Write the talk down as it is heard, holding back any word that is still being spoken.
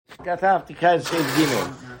כתבתי כאן סעיף ג'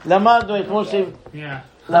 למדנו אתמול סעיף...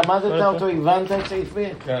 למדת אותו, הבנת את סעיף ב'?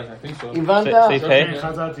 כן, הבנת? סעיף ה'?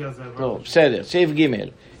 חזרתי על זה. טוב, בסדר, סעיף ג'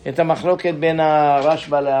 את המחלוקת בין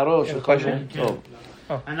הרשב"א להראש. טוב.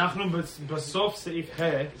 אנחנו בסוף סעיף ה'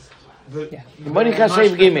 בוא נקרא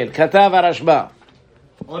סעיף ג' כתב הרשב"א.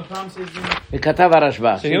 עוד פעם סעיף ג' וכתב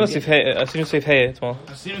הרשב"א. עשינו סעיף ה' אתמול.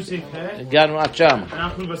 עשינו סעיף ה'? הגענו עד שם.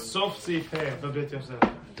 אנחנו בסוף סעיף ה' בבית יוסף.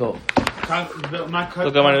 טוב.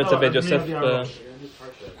 לא גמרנו את בית יוסף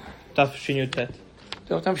תשי"ט.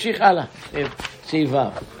 טוב, תמשיך הלאה. סעיף ו'.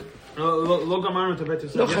 לא גמרנו את בית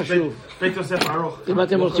יוסף. לא חשוב. בית יוסף ארוך. אם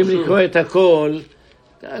אתם רוצים לקרוא את הכל,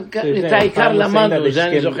 את העיקר למדנו, זה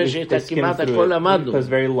אני זוכר שאת כמעט הכל למדנו.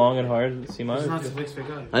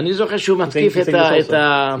 אני זוכר שהוא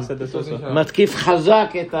מתקיף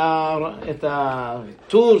חזק את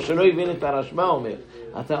הטור שלא הבין את הרשב"א אומר.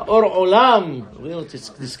 אתה אור עולם,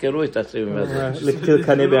 תזכרו את הסביב הזה.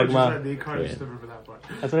 לקנה בהגמרא.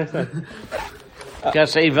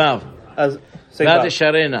 כסעיף ו' ועד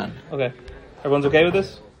השרנן. Okay. Everyone's okay with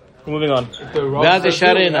this? We're moving on. ועד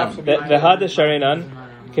השרנן. ועד השרנן,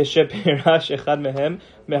 כשפירש אחד מהם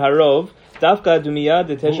מהרוב, דווקא דומיה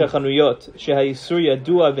דתשע חנויות, שהאיסור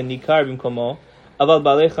ידוע וניכר במקומו, אבל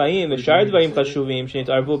בעלי חיים ושאר דברים חשובים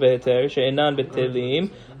שנתערבו בהיתר, שאינן בטלים,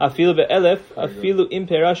 אפילו באלף, אפילו אם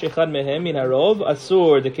פירש אחד מהם מן הרוב,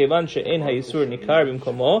 אסור, דכיוון שאין האיסור ניכר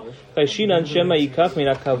במקומו, חיישינן שמא ייקח מן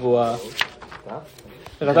הקבוע.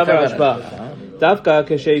 וכתב הרשב"א, דווקא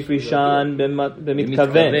כשהפרישן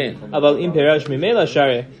במתכוון, אבל אם פירש ממילא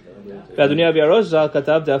שרי. ואדוני אבי הראש ז"ל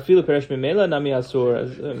כתב, אפילו פירש ממילא נמי אסור.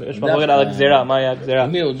 אז יש מחלוקת על הגזירה, מהי הגזירה?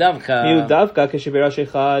 מיהו דווקא? מיהו דווקא כשפירש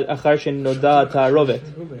אחר שנודע התערובת.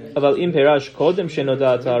 אבל אם פירש קודם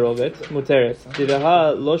שנודע התערובת, מותרת.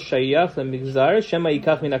 דברה לא שייך למגזר, שמא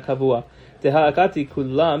ייקח מן הקבוע. דהאקתי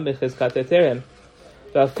כולם בחזקת היתרם.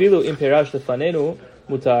 ואפילו אם פירש לפנינו,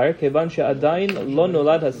 מותר, כיוון שעדיין לא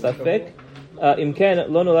נולד הספק, אם כן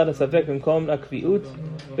לא נולד הספק במקום הקביעות,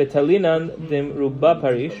 ותלינן דמרובה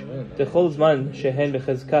פריש, בכל זמן שהן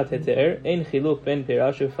בחזקת היתר, אין חילוק בין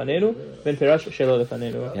פירש לפנינו, בין פירש שלא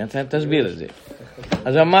לפנינו. תסביר את זה.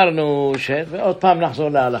 אז אמרנו, ועוד פעם נחזור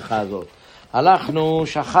להלכה הזאת. הלכנו,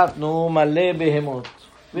 שחטנו מלא בהמות,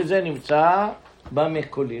 וזה נמצא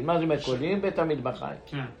במקולין. מה זה מקולין? בית המטבחיים.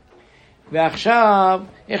 ועכשיו,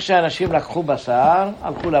 איך שאנשים לקחו בשר,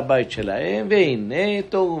 הלכו לבית שלהם, והנה,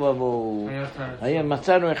 תוהו ובוהו.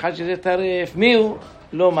 מצאנו אחד שזה טרף. מי הוא?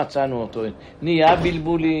 לא מצאנו אותו. נהיה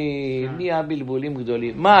בלבולים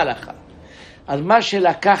גדולים. מה ההלכה? אז מה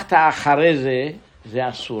שלקחת אחרי זה, זה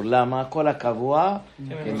אסור. למה? כל הקבוע,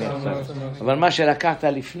 אבל מה שלקחת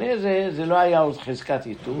לפני זה, זה לא היה עוד חזקת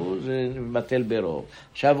איתור, זה בטל ברוב.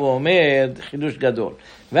 עכשיו הוא אומר, חידוש גדול.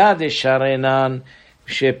 ועד השרנן,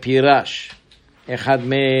 שפירש אחד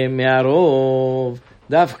מהרוב,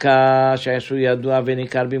 דווקא שהאיסור ידוע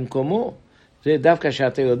וניכר במקומו, זה דווקא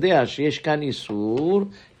שאתה יודע שיש כאן איסור,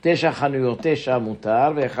 9 חנויות, 9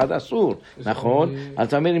 מותר ואחד אסור, נכון? אז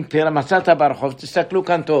אתה אומר, אם מצאת ברחוב, תסתכלו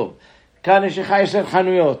כאן טוב, כאן יש לך 10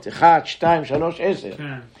 חנויות, 1, 2, 3, 10,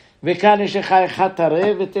 וכאן יש לך 1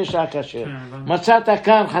 טרף ו9 כשר. מצאת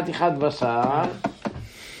כאן חתיכת בשר,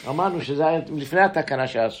 אמרנו שזה היה לפני התקנה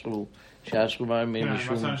שאסרו משום...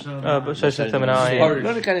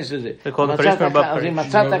 לא ניכנס לזה. אז אם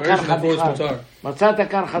מצאת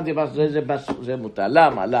כאן חתיכה, זה מותר.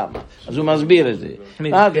 למה? אז הוא מסביר את זה.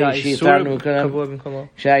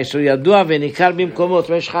 שהאיסור ידוע וניכר במקומות,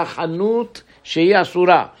 ויש לך חנות שהיא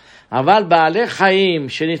אסורה. אבל בעלי חיים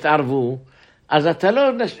שנתערבו, אז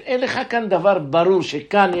אין לך כאן דבר ברור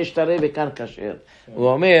שכאן יש טרף וכאן כשר. הוא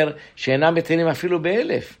אומר שאינם בטלים אפילו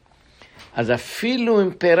ב1,000. אז אפילו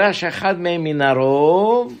אם פירש אחד מהם מן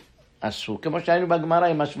הרוב, אסור. כמו שהיינו בגמרא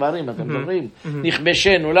עם השברים, אתם זוכרים?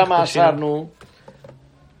 נכבשנו, למה אסרנו?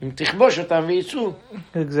 אם תכבוש אותם וייצאו.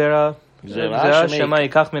 גזירה שמא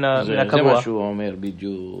ייקח מן הקבוע. זה מה שהוא אומר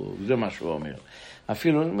בדיוק, זה מה שהוא אומר.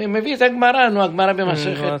 אפילו, מביא את הגמרא, הגמרא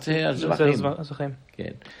במסכת הזבחים.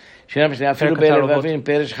 כן. אפילו בלבבים,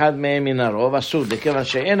 פירש אחד מהם מן הרוב, אסור. כיוון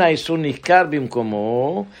שאין האיסור ניכר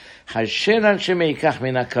במקומו, חשנן שמא ייקח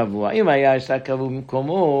מן הקבוע. אם היה איסור קבוע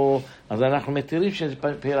במקומו, אז אנחנו מתירים שזה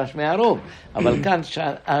פירש מהרוב. אבל כאן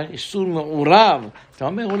האיסור מעורב, אתה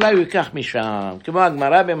אומר אולי הוא ייקח משם. כמו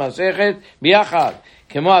הגמרא במסכת ביחד.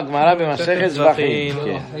 כמו הגמרא במסכת זבחים.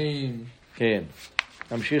 כן.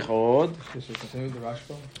 תמשיך עוד.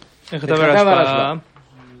 כתב הרשב"א.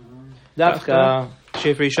 דווקא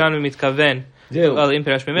שהפרישן ומתכוון. אבל אם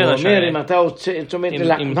פירש ממילא הוא אומר,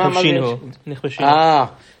 אם אתה נכבשים.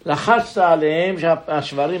 לחצת עליהם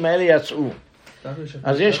שהשברים האלה יצאו.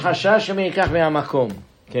 אז יש חשש שמי ייקח מהמקום.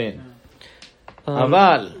 כן.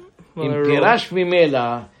 אבל אם פירש ממילא,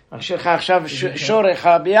 יש לך עכשיו שור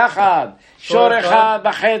אחד ביחד, שור אחד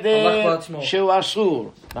בחדר שהוא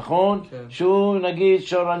אסור, נכון? שהוא נגיד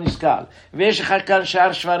שור הנסכל, ויש לך כאן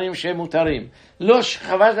שאר שברים שהם מותרים. לא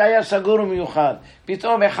שחבל זה היה סגור ומיוחד,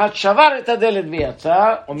 פתאום אחד שבר את הדלת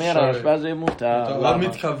ויצא, אומר הרשב"א זה מותר. לא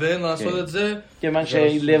מתכוון לעשות את זה? כיוון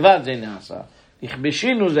שלבד זה נעשה,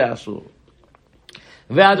 הכבשינו זה אסור.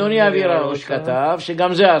 ואדוני אבי ראש כתב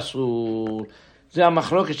שגם זה אסור. זה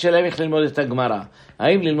המחלוקת שלהם איך ללמוד את הגמרא.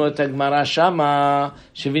 האם ללמוד את הגמרא שמה,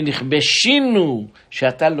 ונכבשינו,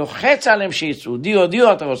 שאתה לוחץ עליהם שיצאו,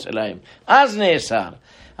 דיו אתה עושה להם, אז נאסר.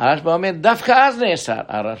 הרשב"א אומר, דווקא אז נאסר.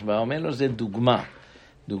 הרשב"א אומר לו, זה דוגמה.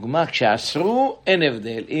 דוגמה, כשאסרו, אין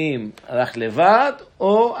הבדל, אם הלך לבד,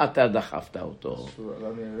 או אתה דחפת אותו.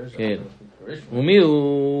 כן. ומי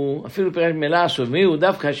הוא, אפילו פירש מילה אסור, מי הוא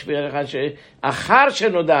דווקא שפירש אחד שאחר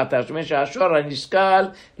שנודעת, זאת אומרת שהשור הנסכל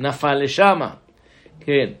נפל לשמה.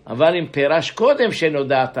 כן, אבל אם פירש קודם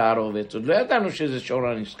שנודע תערובת, עוד לא ידענו שזה שור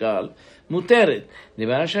הנסכל, מותרת.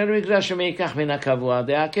 דבר אשר בגלל שמיקח מן הקבוע,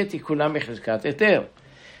 דאקתי כולם בחזקת היתר.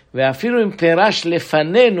 ואפילו אם פירש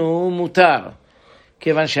לפנינו, מותר.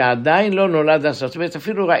 כיוון שעדיין לא נולד הסוף. זאת אומרת,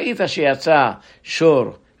 אפילו ראית שיצא שור,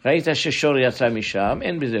 ראית ששור יצא משם,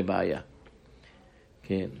 אין בזה בעיה.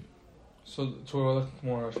 כן. תורה הולכת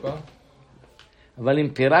כמו הרשב"א? אבל אם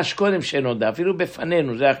פירש קודם שנודע, אפילו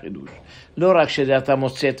בפנינו, זה החידוש. לא רק שזה אתה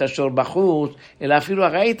מוצא את השור בחוץ, אלא אפילו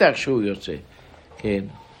ראית כשהוא יוצא. כן.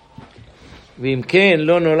 ואם כן,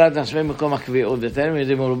 לא נולד נסווה מקום הקביעות, ותראה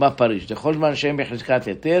מזה מרובה פריש. לכל זמן שהם בחזקת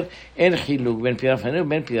היתר, אין חילוק בין פירה בפנינו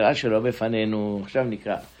ובין פירה שלא בפנינו. עכשיו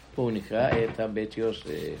נקרא, פה נקרא את הבית יוסף.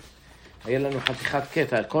 היה לנו חתיכת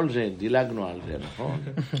קטע, כל זה, דילגנו על זה, נכון?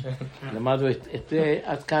 למדנו את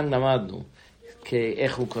עד כאן למדנו.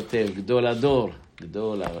 איך הוא כותב, גדול הדור,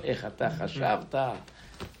 גדול, איך אתה חשבת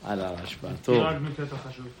על הרשב"א. טוב.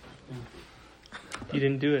 You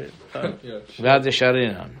didn't do it. ועד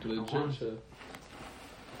ישרינן.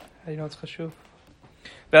 I know it's חשוב.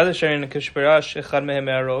 ועד ישרינן כשפרש אחד מהם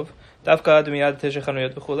מהרוב, דווקא עד מיד 9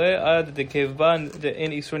 חנויות וכולי, עד דכיוון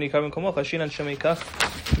דאין איסור ניכר במקומו, חשינן שמיקח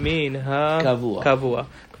מן הקבוע.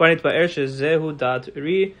 כבר נתבאר שזהו דעת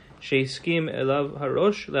רי, שהסכים אליו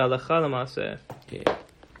הראש להלכה למעשה.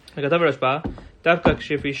 וכתב הרשב"א, דווקא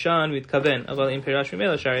כשפירשן מתכוון, אבל אם פירש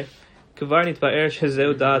ממילא שרי, כבר נתבאר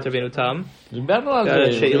שזהו דעת רבינו תם. דיברנו על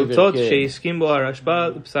זה. שאילתות שהסכים בו הרשב"א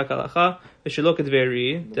לפסק הלכה, ושלא כדברי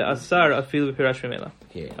רי, דאסר אפילו בפירש ממילא.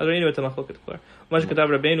 אז ראינו את המחלוקת כבר. מה שכתב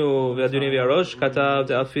רבינו ואדוני והראש, כתב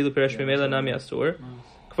דאפילו פירש ממילא נמי אסור.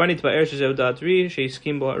 כבר נתבאר שזהו דעת רי,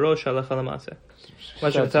 שהסכים בו הראש הלכה למעשה.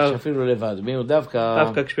 מה שכתב אפילו לבד, מי הוא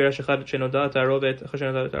דווקא כשפירש אחד שנודע תערובת, אחרי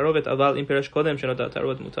שנודע תערובת, אבל אם פירש קודם שנודע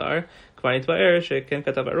תערובת מותר, כבר נתבאר שכן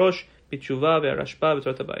כתב הראש בתשובה והרשב"א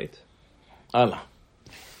בתורת הבית. הלאה.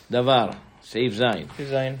 דבר, סעיף זין. סעיף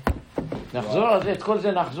זין. נחזור על זה, את כל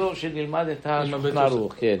זה נחזור שנלמד את השולחן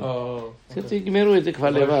ערוך, כן. תגמרו את זה כבר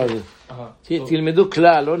לבד. תלמדו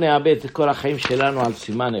כלל, לא נאבד את כל החיים שלנו על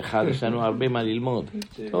סימן אחד, יש לנו הרבה מה ללמוד.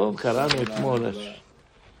 טוב, קראנו אתמול,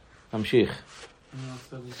 נמשיך.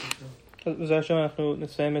 זה השם אנחנו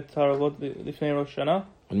נסיים את תערובות לפני ראש שנה.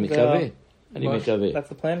 אני מקווה.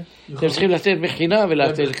 That's the plan. אתם צריכים לתת מכינה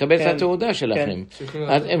ולקבל את התעודה שלכם.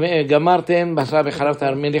 גמרתם בשר וחלב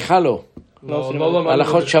מניחה לו.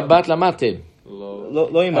 הלכות שבת למדתם.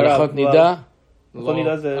 לא עם הרב. הלכות נידה? הלכות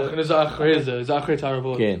נידה זה אחרי זה, זה אחרי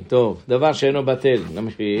תערובות. כן, טוב. דבר שאינו בטל.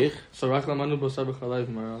 נמשיך. רק למדנו בשר וחלב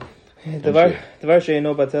מהרב. דבר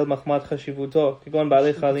שאינו בטל מחמת חשיבותו, כגון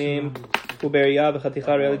בעלי חיים ובראייה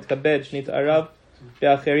וחתיכה ראויה להתכבד, שנתערב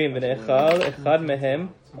באחרים ונאכל אחד מהם,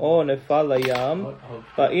 או נפל לים,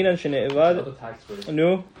 באינן שנאבד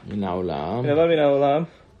מן העולם,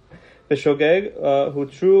 ושוגג,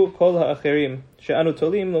 הותרו כל האחרים, שאנו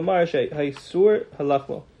תולים לומר שהאיסור הלך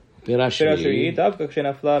לו. פירש ראי, דווקא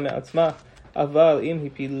כשנפלה מעצמה, אבל אם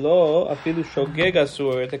הפילו, אפילו שוגג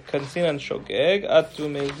אסור, תכנסינן שוגג, עטו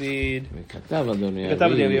מזיד. וכתב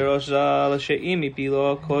אדוני אבי ראש ז"ל, שאם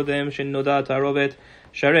הפילו קודם שנודע תערובת,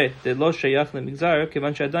 שרת, זה לא שייך למגזר,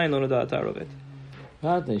 כיוון שעדיין לא נודע תערובת.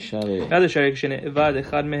 ועד השרת כשנאבד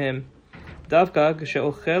אחד מהם, דווקא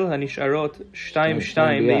כשאוכל הנשארות 2-2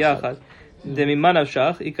 ביחד, דממה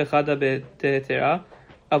נפשך, איכחדה בתתרה,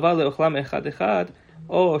 אבל לאוכלם 1-1,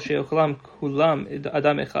 או שאוכלם כולם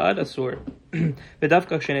אדם אחד, אסור.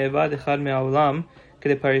 ודווקא כשנאבד אחד מהעולם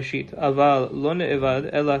כדי פרישית, אבל לא נאבד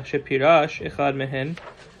אלא שפירש אחד מהן,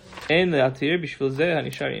 אין להתיר בשביל זה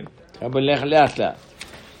הנשארים. אבל לאט לאט.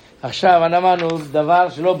 עכשיו אמרנו דבר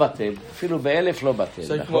שלא בטל, אפילו ב1000 לא בטל.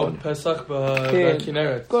 זה כמו פסח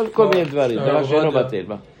בכנרת. כל מיני דברים, דבר שאינו בטל.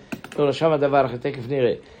 טוב, עכשיו הדבר אחרי תכף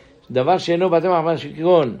נראה. דבר שאינו בטבע,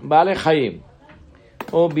 כגון בעלי חיים,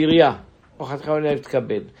 או בירייה, או חתיכה ראויה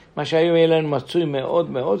להתכבד. מה שהיום יהיה לנו מצוי מאוד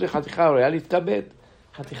מאוד, זה חתיכה ראויה להתכבד.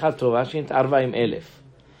 חתיכה טובה שנתערבה עם 1,000.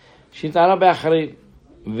 שנתערבה באחרים,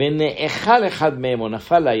 ונאכל אחד מהם או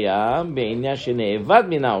נפל לים, בעניין שנאבד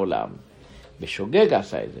מן העולם. בשוגג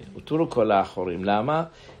עשה את זה, הותרו כל האחורים. למה?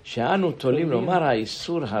 שאנו תולים לומר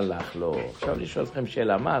האיסור הלך לו. עכשיו לשאול אתכם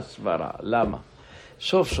שאלה, מה הסברה? למה?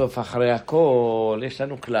 סוף סוף אחרי הכל, יש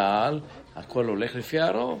לנו כלל, הכל הולך לפי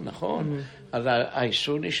הרוב, נכון? אז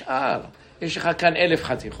האיסור נשאר. יש לך כאן 1,000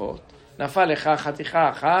 חתיכות. נפל לך חתיכה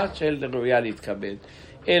אחת של ראויה להתכבד.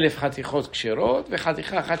 1,000 חתיכות כשרות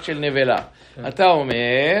וחתיכה אחת של נבלה. אתה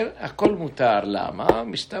אומר, הכל מותר. למה?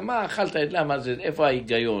 מסתמה, אכלת את למה זה, איפה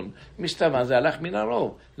ההיגיון? מסתמה, זה הלך מן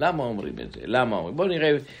הרוב. למה אומרים את זה? למה אומרים? בואו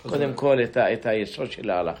נראה קודם כל את היסוד של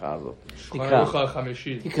ההלכה הזאת. תקרא.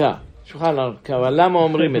 תקרא. שולחן ערוך, אבל למה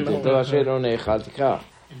אומרים את זה? דבר שאינו נאכל, תקרא.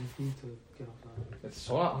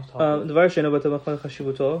 דבר שאינו בטבע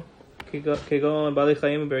חשיבותו, כגון בעלי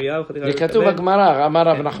חיים ובריאה וחתיכה זה כתוב בגמרא, אמר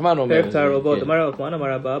רב נחמן אומר. פרק תערובות, אמר רב נחמן,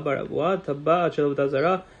 אמר רבא בר אבוה, טבעת של עבודה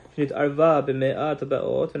זרה שנתערבה ב100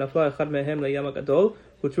 טבעות ונפלה אחד מהם לים הגדול,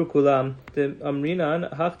 הותרו כולם. אמרינן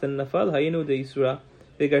הכתן נפל היינו דאיסורה,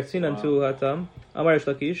 וגרצינן תרוהתם. אמר יש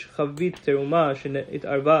לקיש, חבית תרומה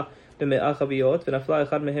שנתערבה ב100 חביות ונפלה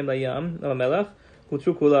אחד מהם לים, למלח,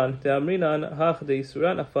 הותרו כולן. דאמרינן הכ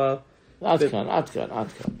דאיסורה נפל. עד כאן.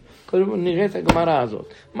 קודם נראה את הגמרא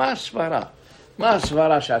הזאת. מה הסברה? מה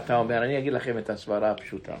הסברה שאתה אומר? אני אגיד לכם את הסברה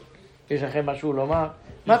הפשוטה. יש לכם משהו לומר?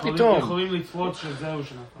 מה פתאום? יכולים לתפוט שזהו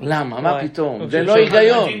שנפל. למה? מה פתאום? זה לא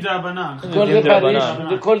היגיון.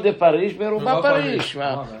 כל דה פריש ברובה פריש.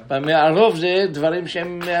 הרוב זה דברים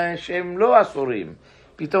שהם לא אסורים.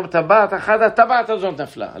 פתאום טבעת אחת, הטבעת הזאת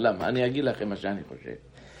נפלה. למה? אני אגיד לכם מה שאני חושב.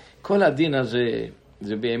 כל הדין הזה,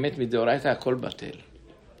 זה באמת מדאורייתא הכל בטל.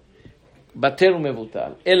 בטל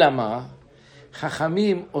ומבוטל. אלא מה?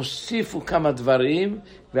 חכמים הוסיפו כמה דברים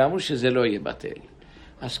ואמרו שזה לא יהיה בטל.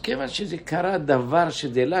 אז כיוון שזה קרה דבר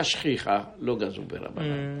שדלה שכיחה, לא גזרו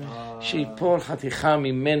ברבנן. שיפול חתיכה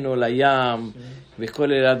ממנו לים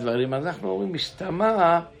וכל אלה הדברים. אז אנחנו אומרים,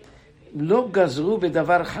 מסתמה, לא גזרו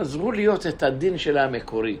בדבר, חזרו להיות את הדין של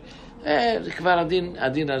המקורי. זה כבר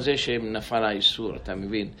הדין הזה שנפל האיסור, אתה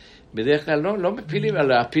מבין? בדרך כלל לא מפילים,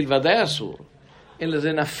 להפיל ודאי אסור. אלא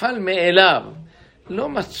זה נפל מאליו. לא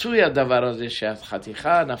מצוי הדבר הזה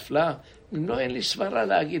שהחתיכה נפלה. אם לא, אין לי סברה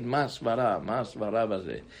להגיד מה הסברה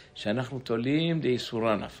בזה. שאנחנו תולים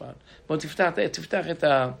דאיסורה נפל. בוא תפתח את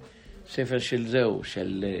הספר של זהו,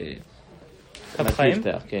 של... חיים?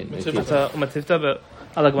 כן. מצפתח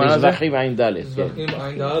על הגמרא הזה? מזבחים עין ד'. מזבחים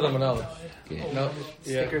עין ד' עמוד א'.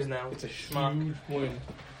 Stickers now. It's a schmuck.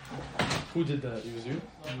 Who did that? It was you?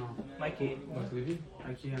 No. Mikey.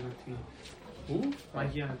 Mikey on the team. Who?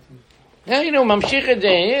 Mikey on the team. הנה הוא ממשיך את זה,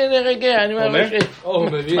 הנה רגע, אני אומר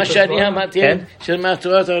מה שאני אמרתי, של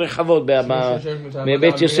מהצורות הרחבות,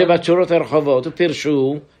 מבית יוסף הצורות הרחבות,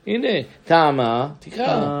 ופרשו, הנה, טעמה,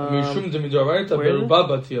 תקרא. משום דמדאורייתא ברובה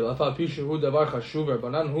בטל, אף על פי שהוא דבר חשוב,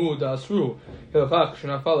 רבנן הוא דאסרו, הלכה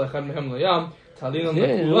כשנפל אחד מהם לים, תעלינן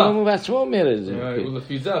לכולה. הוא בעצמו אומר את זה.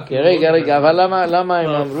 ולפי זה... רגע, אבל למה הם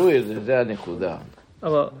אמרו את זה? זה הנקודה.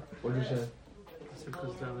 אבל...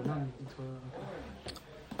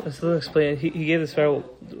 Let's explain. He gave this pharaoh.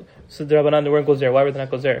 So the Rabbanan, they weren't goes there. Why were they not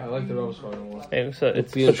goes there? I like the Rabb's part more. So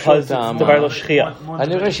it's because it's the Barlo Shchia.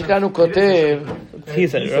 אני רואה שכאן הוא כותב He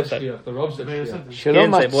said it. Rav said. The Rabb said Shchia. שלא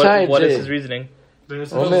מצא את What is זה. his reasoning? Give me the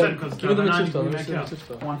mitzvah. Let me see the mitzvah.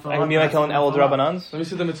 I can be like on all the Rabbanans. Let me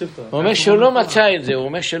see the mitzvah. הוא אומר שלא מצא את זה, הוא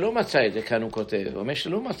אומר שלא מצא את זה, כאן הוא כותב. הוא אומר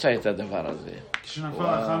שלא מצא את הדבר הזה. כשנפל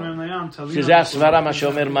אחד מהם לים, תלין... שזה הסברה מה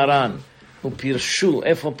שאומר מרן. הוא פירשו,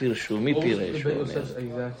 איפה פירשו? מי פירש? Where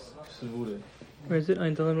is it? I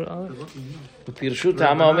don't know. הוא פירשו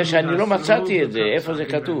טעמה, אומר שאני לא מצאתי את זה, איפה זה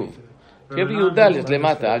כתוב? תראה יהודה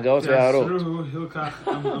למטה, הגאות והערות. הוא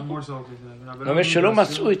אומר שלא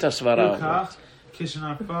מצאו את הסברה.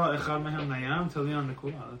 כשנפל אחד מהם לים, תלין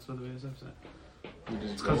לכולה. That's what the Yosef said.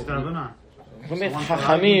 It's because the Rabbanan. זאת אומרת,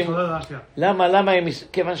 חכמים, למה הם,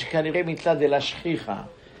 כיוון שכנראה מצד אל השכיחה,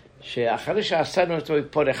 שאחרי שעשינו אותו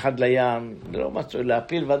יפול אחד לים, לא מצאו,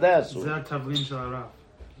 להפיל ודאי אסור. זה התבלין של הרב.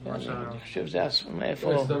 אני חושב שזה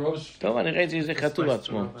איפה... טוב, אני ראיתי את זה כתוב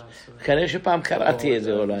עצמו. כנראה שפעם קראתי את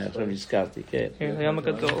זה אולי, עכשיו נזכרתי, כן. הים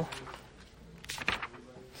הגדול. See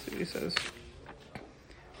what he says.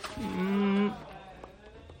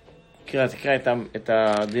 תקרא את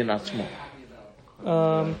הדין עצמו.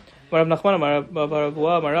 רב נחמן אמר בר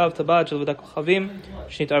אבוה, אמר רב טבעת של עבודת כוכבים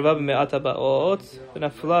שנתערבה ב100 טבעות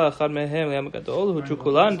ונפלה אחד מהם לים הגדול, הותרו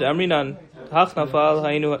כולן, דאמרינן, הך נפל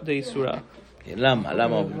היינו דאיסורה. למה?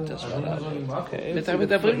 למה אומרים את הסברה? בטח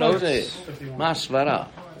מדברים על זה. מה הסברה?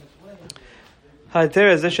 ההיתר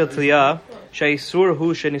הזה של תלייה, שהאיסור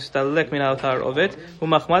הוא שנסתלק מן התערובת, הוא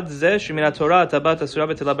מחמת זה שמן התורה הטבעת אסורה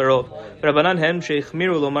בטלה ברוב. ורבנן הם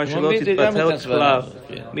שהחמירו לומר שלא תתבטל כלל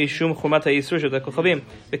משום חומת האיסור של הכוכבים.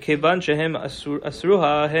 וכיוון שהם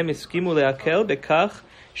אסרוה, הם הסכימו להקל בכך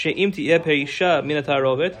שאם תהיה פרישה מן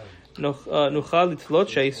התערובת, נוכל לתלות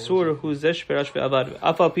שהאיסור הוא זה שפרש ועבד.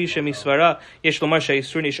 אף על פי שמסברה יש לומר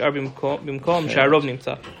שהאיסור נשאר במקום שהרוב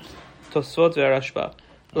נמצא. תוספות והרשב"א.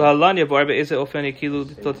 להלן יבואר באיזה אופן הקילו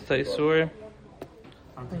לתלות את האיסור.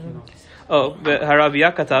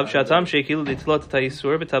 והרביה כתב שהטעם שהקילו לתלות את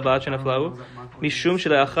האיסור בטבעת שנפלו, משום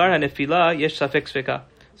שלאחר הנפילה יש ספק ספקה.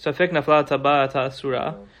 ספק נפלה הטבעת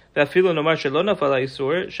האסורה, ואפילו נאמר שלא נפל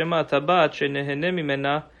האיסור, שמא הטבעת שנהנה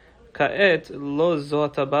ממנה כעת לא זו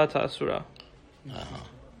הטבעת האסורה.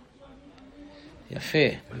 יפה,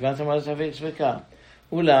 הבנת מה זה ספק ספקה?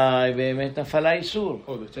 אולי באמת נפל האיסור.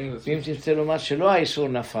 ואם תרצה לומר שלא האיסור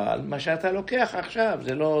נפל, מה שאתה לוקח עכשיו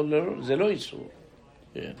זה לא איסור.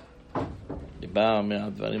 זה בא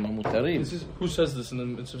מהדברים המותרים. Who says this in the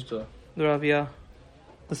mitzvah? The Ravia.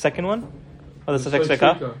 The second one? Or the ספק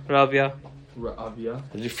ספקה? Ravia.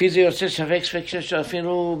 לפי זה יוצא ספק ספקה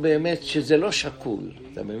שאפילו באמת שזה לא שקול.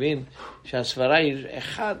 אתה מבין? שהסברה היא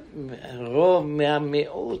אחד רוב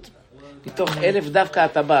מהמאות. מתוך 1,000 דווקא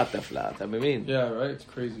הטבעת נפלה, אתה מבין? Yeah, right,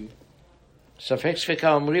 it's crazy. ספק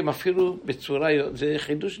ספקה אומרים אפילו בצורה, זה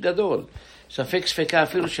חידוש גדול. ספק ספקה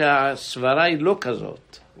אפילו שהסברה היא לא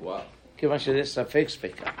כזאת. Wow. כיוון שזה ספק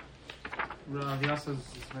ספקה. Rav Yassa's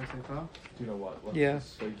Seif. Do you know what? Yeah.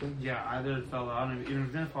 Yeah, either it fell out, and even if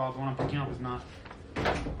it didn't fall out, the one I'm picking up is not.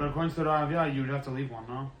 But according to Rav Yah, you'd have to leave one,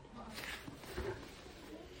 no?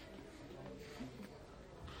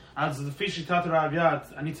 אז לפי שיטת רב יד,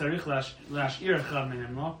 אני צריך להשאיר אחד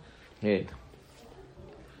מהם, לא? כן.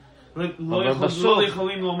 לא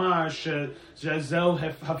יכולים לומר שזהו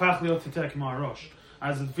הפך להיות תתה כמו הראש.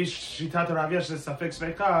 אז לפי שיטת רב יד, שזה ספק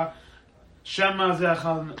ספקה, שמה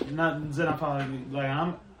זה נפל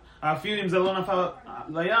לים, אפילו אם זה לא נפל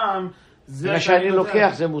לים, מה שאני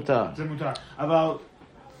לוקח זה מותר. זה מותר, אבל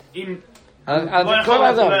אם...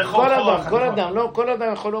 כל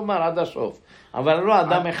אדם יכול לומר עד הסוף. אבל לא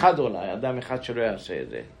אדם אחד אולי, אדם אחד שלא יעשה את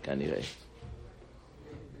זה, כנראה.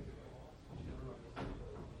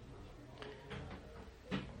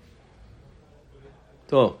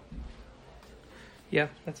 טוב. Yeah,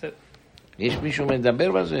 that's it. יש מישהו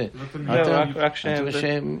מדבר בזה? רק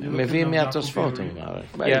שמביא מהתוספות, אני אומר.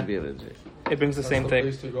 מה יסביר את זה? It brings the same thing.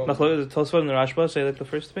 The Tosfot and the Rashba say like the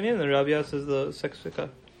first opinion, and the Rav Yah says the second opinion.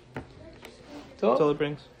 That's all it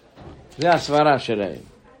brings. זה הסברה שלהם.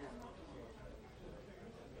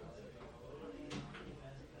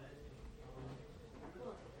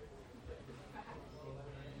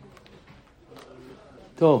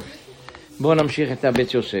 טוב, בואו נמשיך את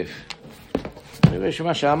הבית יוסף. אני רואה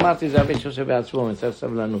שמה שאמרתי זה הבית יוסף בעצמו, מצד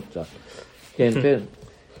סבלנות קצת. כן, כן.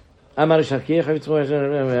 אמר שרקי, חביץ רואי,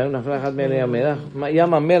 נפל אחד מאלי המלח.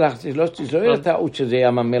 ים המלח, לא יהיה טעות שזה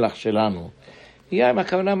ים המלח שלנו. ים,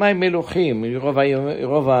 הכוונה מים מלוכים.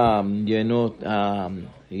 רוב היינות,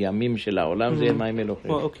 הימים של העולם זה מים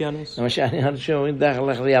מלוכים. אוקיינוס. למשל, אנשים אומרים דרך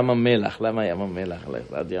לך לים המלח. למה ים המלח?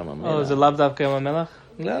 עד ים המלח. זה לאו דווקא ים המלח?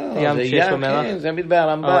 לא, זה ים, כן, זה תמיד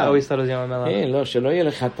בהרמב"ם. או הסתר ים המלח. כן, לא, שלא יהיה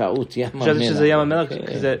לך טעות ים המלח. חשבתי שזה ים המלח,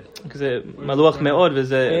 כי זה מלוח מאוד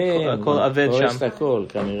וזה הכל עבד שם. פורס את הכל,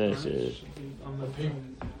 כנראה ש...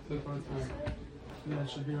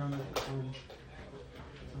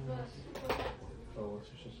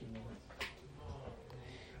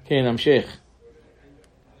 כן, נמשיך.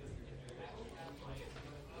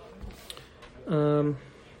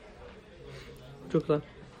 שוקלה.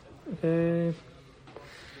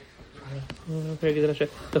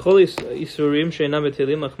 לכל איסורים שאינם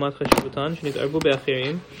בטלים מחמת חשיבותן שנתערבו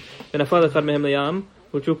באחרים ונפל אחד מהם לים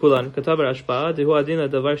הותרו כולן. כתב הרשב"א, דהו הדין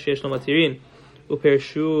לדבר שיש לו מתירין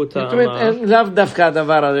ופרשו טעמה. זאת אומרת, לאו דווקא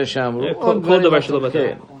הדבר הזה שאמרו. כל דבר שלא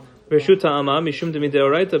בטל. פרשו טעמה משום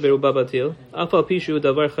דמדאורייתא ברובה בטיל, אף על פי שהוא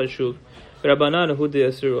דבר חשוב. ורבנן הוא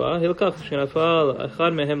דאסרוה, הלקח שנפל אחד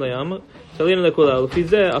מהם לים, תלינו לכולה, ולפי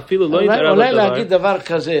זה אפילו לא יתערב הדבר. אולי להגיד דבר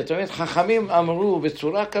כזה, זאת אומרת, חכמים אמרו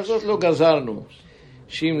בצורה כזאת לא גזרנו,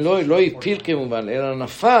 שאם לא יפיל כמובן, אלא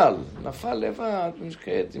נפל לבד,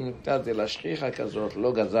 אם נתתי להשכיחה כזאת,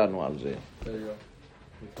 לא גזרנו על זה.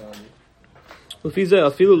 ולפי זה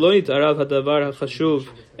אפילו לא יתערב הדבר החשוב,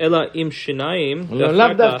 אלא עם שיניים.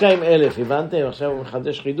 לאו דווקא עם 1,000, הבנתם? עכשיו הוא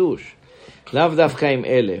מחדש חידוש. לאו דווקא עם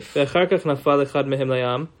 1,000. ואחר כך נפל אחד מהם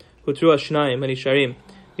לים, הותרו השניים הנשארים,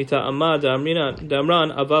 מטעמה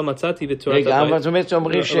דאמרן, אבל מצאתי בתורת רגע, הבית. אבל זאת אומרת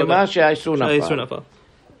שאומרים שמה שהאיסור נפל.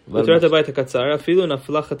 בתורת הבית הקצר, אפילו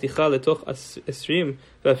נפלה חתיכה לתוך 20,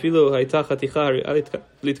 ואפילו הייתה חתיכה הריאה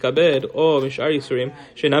להתכבד, או משאר איסורים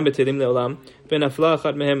שאינם בטלים לעולם, ונפלה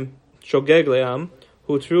אחת מהם שוגג לים,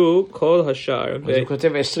 הותרו כל השאר. אז הוא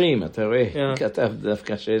כותב 20, אתה רואה? כתב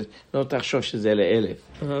דווקא לא תחשוב שזה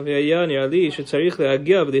ל1,000. והיה נראה לי שצריך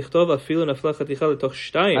להגיע ולכתוב אפילו נפלה חתיכה לתוך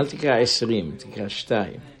 2. אל תקרא 20, תקרא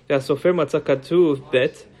 2. והסופר מצא כתוב ב'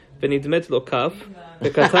 ונדמת לו כף,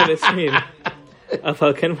 וכתב 20.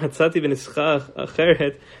 אבל כן מצאתי בנסחה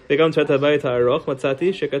אחרת, וגם תורת הבית הארוך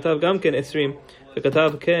מצאתי שכתב גם כן 20,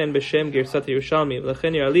 וכתב כן בשם גרסת ירושלמי,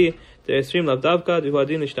 ולכן נראה לי זה 20 לאו דווקא, והוא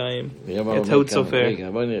הדין ל2. טעות סופר.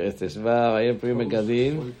 רגע, בוא נראה את הסבר, היה פרי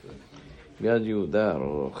מגדים, ביד יהודה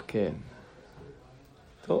ארוך, כן.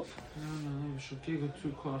 טוב.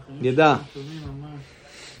 ידע.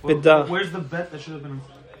 Where's the bet that should have been?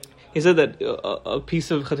 He said that a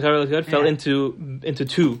piece of Chatikar fell into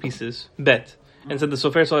 2 pieces, bet. And said the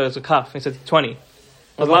Sofer saw it as a kaf. He said 20.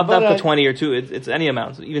 It's not for 20 or 2, it's any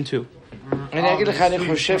amount, even 2. אני אגיד לך, אני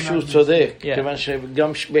חושב שהוא צודק, כיוון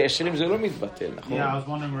שגם ב-20 זה לא מתבטל, נכון? Yeah, I was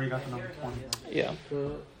wondering where he got the number 20. Yeah.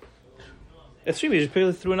 It's true, you just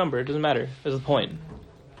pick through a number, it doesn't matter. There's a point.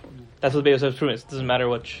 That's what the Yosef Yoreh Deah is. It doesn't matter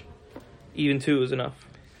which. Even 2 is enough.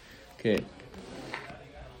 כן.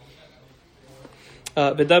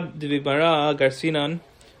 ודב דבגמרא גרסינן,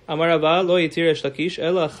 אמר רבא לא יתיר יש לקיש,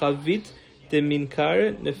 אלא חבית דמנקר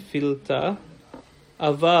נפילתה,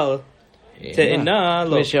 אבל תאנה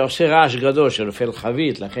לא. שעושה רעש גדול שנופל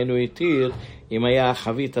חבית, לכן הוא התיר, אם היה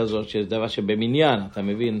החבית הזאת, שזה דבר שבמניין, אתה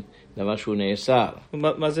מבין, דבר שהוא נאסר.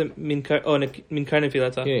 מה זה מנקר? מנקר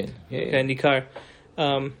נפילתה. כן, ניכר.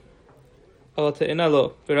 אבל תאנה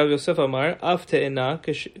לא. ורב יוסף אמר, אף תאנה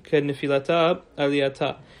כנפילתה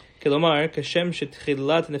עלייתה. כלומר, כשם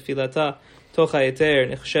שתחילת נפילתה תוך היתר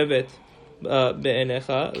נחשבת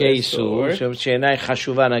בעיניך כאיסור, שעיניי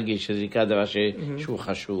חשובה נגיד, שזה יקרא דבר שהוא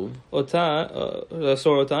חשוב. אותה,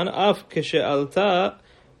 לאסור אותן, אף כשעלתה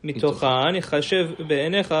מתוכן, יחשב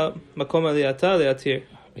בעיניך מקום עלייתה להתיר.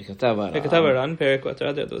 בכתב הר"ן, פרק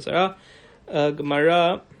בתרת יד וזרה,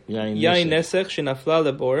 גמרא, יין נסך שנפלה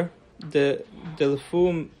לבור,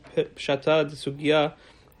 דלפו פשטה דסוגיה,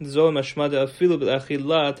 זו משמע אפילו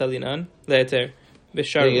באכילה תלינן להתר.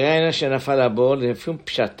 יין שנפל לבור, לפעמים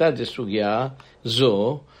פשטה דסוגיה,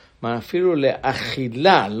 זו, מה אפילו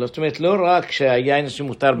לאכילה, זאת אומרת לא רק שהיין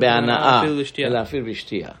שמותר בהנאה, אלא אפילו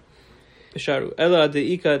בשתייה. בשארו, אלא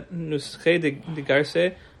דאיקה נוסחי דגרסה,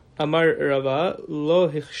 אמר רבא, לא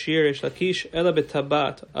הכשיר יש לקיש, אלא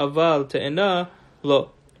בטבעת, אבל תאנה לא.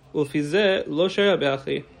 ולפי זה לא שרה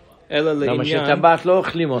באחי. אלא לעניין... למה שטבעת לא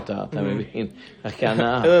אוכלים אותה, אתה מבין? רק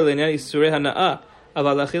הנאה. אלא לעניין איסורי הנאה,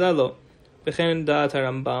 אבל לאכילה לא. וכן דעת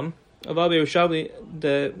הרמב"ם, אבל בירושלמי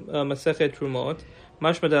מסכת תרומות,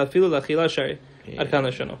 משמע אפילו לאכילה שרי. עד כאן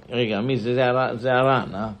לשונו. רגע, מי זה הר"ן,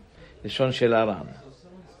 לשון של הר"ן.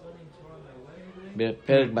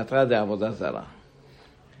 בפרק בתרא דעבודה זרה.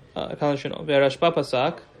 כאן לשונו. והרשב"א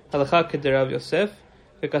פסק, הלכה כדרב יוסף,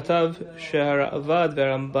 וכתב שהרעב"ד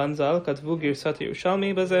והרמב"ן ז"ל כתבו גרסת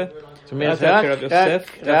ירושלמי בזה, כרב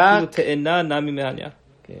יוסף, ואפילו תאנה נמי מהניה.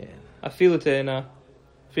 אפילו תאנה,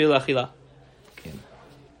 אפילו לאכילה.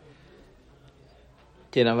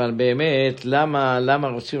 כן, אבל באמת, למה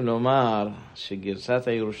רוצים לומר שגרסת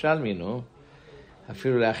הירושלמי,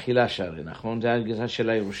 אפילו לאכילה שרי, נכון? זה הגרסה של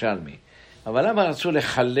הירושלמי. אבל למה רצו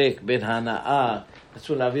לחלק בין ההנאה,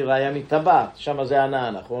 רצו להביא ראיה מטבעת, שם זה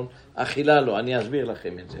הנאה, נכון? אכילה לא, אני אסביר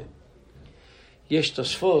לכם את זה. יש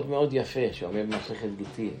תוספות מאוד יפה שאומר במסכת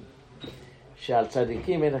גיטין, שעל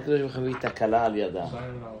צדיקים אין הקדוש ברוך הוא מביא תקלה על ידם.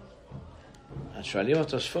 אז שואלים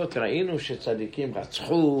התוספות, ראינו שצדיקים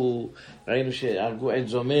רצחו, ראינו שהרגו עד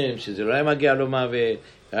זומם, שזה לא היה מגיע לו מוות,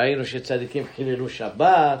 ראינו שצדיקים חיללו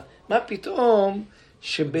שבת, מה פתאום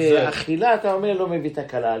שבאכילה אתה אומר לא מביא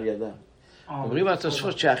תקלה על ידם. אומרים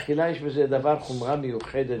התוספות שהאכילה יש בזה דבר חומרה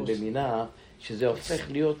מיוחדת במינה, שזה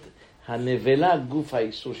הופך להיות הנבלה גוף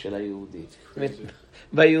האיסור של היהודי.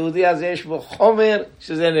 ביהודי הזה יש בו חומר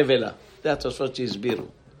שזה נבלה. זה התוספות שהסבירו.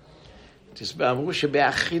 אמרו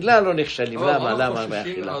שבאכילה לא נכשלים. למה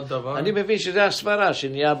באכילה? אני מבין שזה הסברה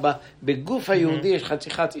שנהיה בגוף היהודי יש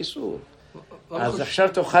חתיכת איסור. אז עכשיו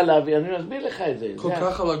תוכל להביא, אני אסביר לך את זה. כל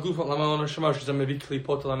כך על הגוף, למה על הנשמה, שזה מביא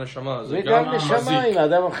קליפות על הנשמה? זה גם נשמה, אם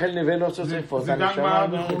האדם אוכל נבלות או טרפות. זה גם מה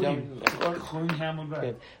בחולים. חולים המון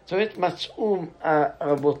בית. זאת אומרת, מצאו,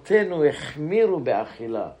 רבותינו החמירו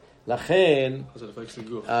באכילה. לכן,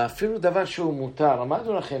 אפילו דבר שהוא מותר,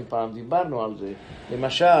 אמרנו לכם פעם, דיברנו על זה.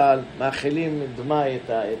 למשל, מאכילים דמי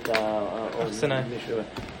את האוזניים.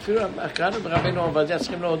 אפילו קראנו ברבנו עובדיה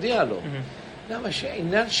צריכים להודיע לו. למה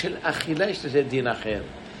שעניין של אכילה יש לזה דין אחר.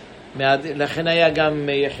 לכן היה גם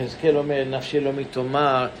יחזקאל אומר, נפשי לא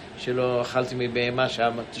מתומה, שלא אכלתי מבהמה,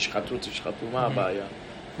 תשחטו, מה הבעיה?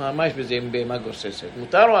 מה יש בזה עם בהמה גוססת?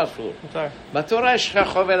 מותר או אסור? מותר. בתורה יש לך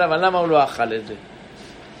חובל, אבל למה הוא לא אכל את זה?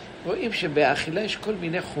 רואים שבאכילה יש כל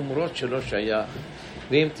מיני חומרות שלא שייך.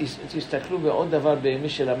 ואם תסתכלו בעוד דבר במי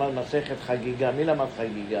שלמד מסכת חגיגה, מי למד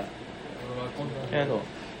חגיגה? כן. לא.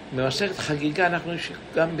 במסכת חגיגה אנחנו יש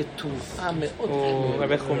גם בטומאה מאוד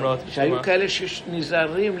הרבה חומרות. שהיו כאלה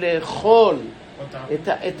שנזהרים לאכול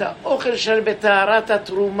את האוכל של בטהרת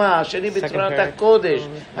התרומה, השני בטהרת הקודש,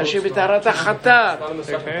 השני בטהרת החטאת.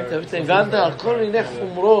 הבנת? על כל מיני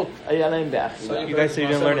חומרות היה להם באכילה. You guys said you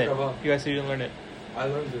didn't learn it. You guys said you didn't learn it. I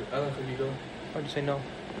learned it. I learned Chagiga. Why'd you say no?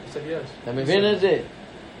 I said yes. אתה מבין את זה?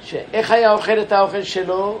 שאיך היה אוכל את האוכל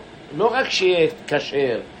שלו? לא רק שיהיה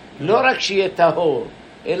כשר, לא רק שיהיה טהור,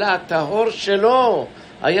 אלא הטהור שלו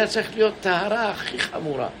היה צריך להיות טהרה הכי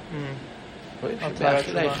חמורה. רואים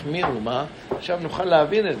שבאכילה החמירו, מה? עכשיו נוכל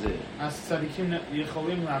להבין את זה. אז צדיקים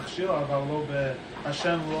יכולים להכשיר, אבל לא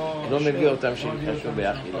השם לא מביא אותם שנכנסו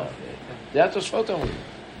באכילה. זה התוספות אומרים.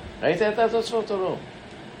 ראית את התוספות או לא?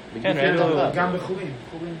 כן, ראינו. גם בחורים.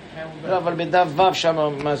 לא, אבל בדף ו'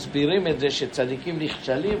 שם מסבירים את זה שצדיקים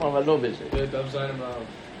נכשלים, אבל לא בזה. דף זין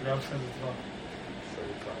רב חזרה.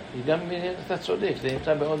 גם אתה צודק, זה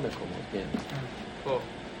נמצא בעוד מקומות, כן.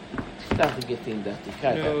 תפתח גטין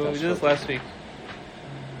דעתיקה את התוספות.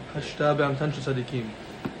 השתא בהמתן של צדיקים.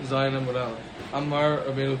 זין אמרה. אמר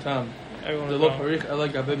רבינו תם. זה לא פריך אלא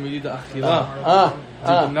גבי מיד האכילה.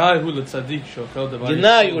 גנאי הוא לצדיק שאוכל דבר.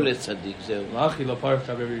 גנאי הוא לצדיק, זהו. לאכי לא פריך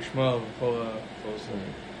גבי וישמע וכל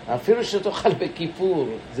זה. אפילו שתאכל בכיפור,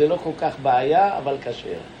 זה לא כל כך בעיה, אבל כשר.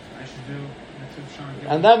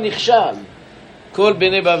 אדם נכשל. כל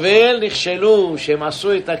בני בבל נכשלו שהם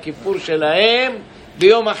עשו את הכיפור שלהם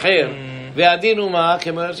ביום אחר. והדין הוא מה?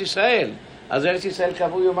 כמו ארץ ישראל. אז ארץ ישראל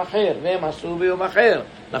קבעו יום אחר, והם עשו ביום אחר.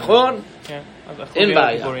 נכון? כן. אין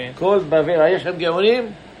בעיה. כל בבל, היה שם גאונים?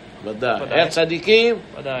 ודאי. היה צדיקים?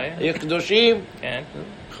 ודאי. היו קדושים? כן.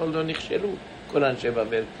 בכל זאת נכשלו. כל אנשי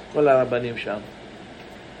בבל, כל הרבנים שם.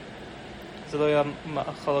 זה לא היה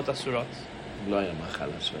מאכלות אסורות. לא היה מאכל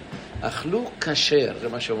אסורות. אכלו כשר, זה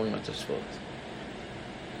מה שאומרים התוספות.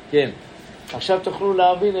 כן. עכשיו תוכלו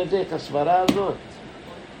להבין את זה, את הסברה הזאת.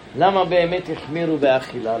 למה באמת החמירו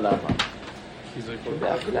באכילה? למה?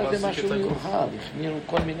 באכילה זה משהו מיוחד, החמירו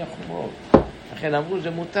כל מיני חומרות. לכן אמרו זה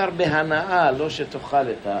מותר בהנאה, לא שתאכל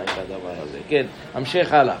את הדבר הזה. כן,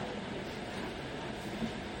 המשך הלאה.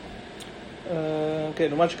 כן,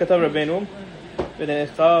 לעומת שכתב רבנו,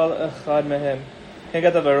 ונאכל אחד מהם. כן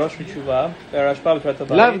כתב הראש בתשובה, והרשב"א בפרט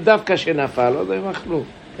הבית. לאו דווקא שנפל, לא יודע אם אכלו.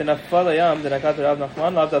 דנפל הים, דנקת רב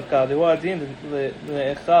נחמן, לאו דווקא, דהו הדין,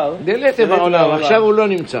 לאכל. דלת בעולם, עכשיו הוא לא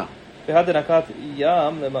נמצא. והדנקת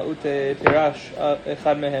ים, למהות פירש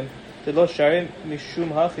אחד מהם. זה לא שרים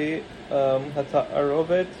משום הכי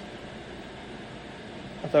התערובת,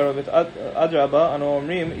 אדרבה, אנו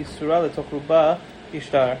אומרים, איסורה לתוך רובה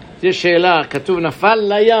ישתר. זו שאלה, כתוב נפל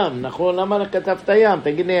לים, נכון? למה כתבת ים?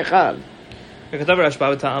 תגיד נאכל. וכתב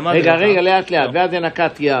הרשב"א בטעמה. רגע, לאט. ועד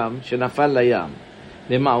דנקת ים, שנפל לים.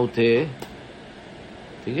 למהותה.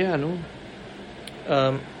 תגיע, נו.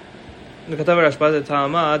 וכתב הרשב"א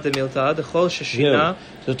בטעמה, דמילתא, דכל ששינה.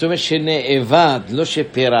 זאת אומרת שנאבד, לא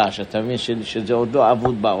שפירש. אתה מבין שזה עוד לא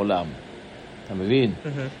אבוד בעולם. אתה מבין?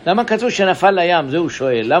 למה כתוב שנפל לים? זה הוא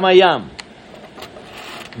שואל. למה ים?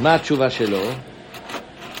 מה התשובה שלו?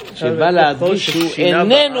 שבא להדגיש שהוא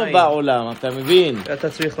איננו בעולם. אתה מבין? אתה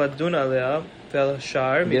צריך לדון עליה ועל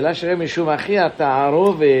השאר. בגלל שרם משום אחי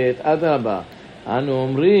התערובת, אדרבה. אנו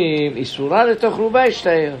אומרים, איסורה לתוך רובה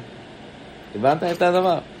ישתער. הבנת את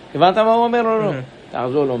הדבר? הבנת מה הוא אומר או לא?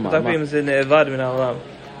 תעזור לו מה. תקפי אם זה נאבד מן העולם.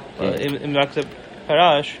 אם רק זה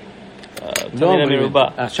פרש, תמיד מרובה.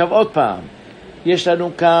 עכשיו עוד פעם. יש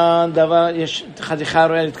לנו כאן דבר, יש חתיכה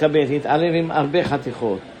רואה להתקבל, להתעלם עם הרבה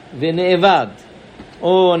חתיכות. ונאבד.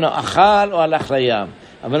 או אכל או הלך לים.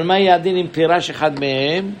 אבל מה יהיה הדין עם פירש אחד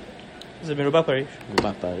מהם? זה מרובה פריש.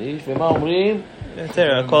 מרובה פריש. ומה אומרים?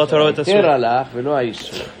 כל התערובת אסור. יותר הלך ולא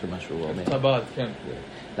האיסור, זה מה שהוא אומר. טבעת, כן.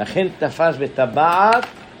 לכן תפס בטבעת.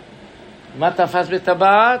 מה תפס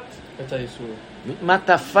בטבעת? את האיסור. מה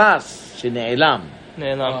תפס שנעלם?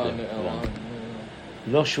 נעלם.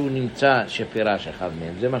 לא שהוא נמצא שפירש אחד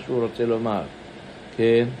מהם. זה מה שהוא רוצה לומר.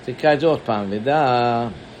 כן, תקרא את זה עוד פעם. ודע,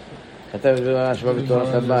 כתב את זה השבוע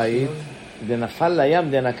בתורת הבית. דנפל לים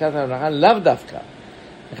דנקת המלאכה לאו דווקא.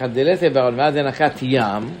 אחד דלת בעול ועד דנקת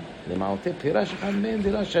ים. למעוטה פירש אחד מהם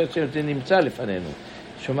דלה שזה נמצא לפנינו.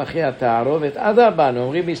 שמכריע התערובת, אדרבה, אנו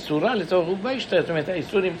אומרים איסורה לתוך רובה ישתה, זאת אומרת,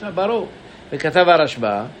 האיסור נמצא ברוב. וכתב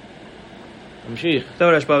הרשב"א, תמשיך. כתב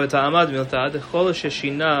הרשב"א וטעמד מילתא, דכל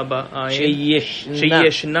ששינה בעין,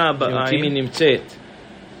 שישנה בעין, היא נמצאת.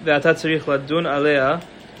 ואתה צריך לדון עליה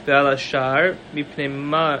ועל השאר, מפני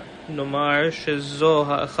מה נאמר שזו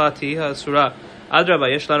האחת היא האסורה. אדרבה,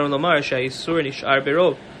 יש לנו לומר שהאיסור נשאר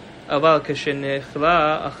ברוב, אבל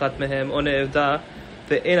כשנחלה אחת מהם או נאבדה,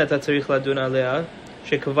 ואין אתה צריך לדון עליה,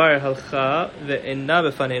 שכבר הלכה ואינה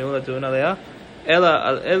בפנינו לדון עליה, אלא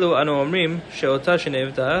על אלו אנו אומרים שאותה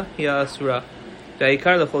שנאבדה היא האסורה.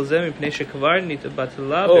 והעיקר לכל זה מפני שכבר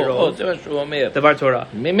נתבטלה ברוב. זה מה שהוא אומר. דבר תורה.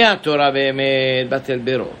 מהתורה באמת בטל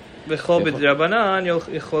ברוב. וכל בדרבנן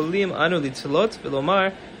יכולים אנו לצלות ולומר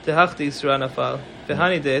תהכתי איסורה נפל.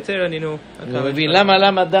 והני דהיתר ענינו. אני מבין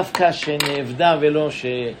למה דווקא שנאבדה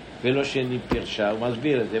ולא שנפרשה. הוא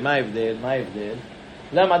מסביר את זה. מה ההבדל?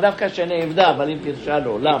 למה דווקא שנאבדה אבל אם פרשה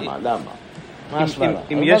לא? למה? מה הסברה?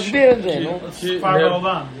 הוא מסביר את זה, נו. ספר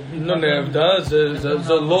בעולם. לא נאבדה,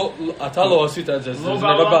 זה לא, אתה לא עשית את זה, זה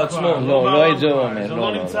נראה בעצמו. לא את זה הוא אומר. זה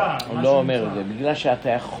לא נמצא. הוא לא אומר את זה, בגלל שאתה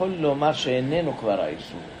יכול לומר שאיננו כבר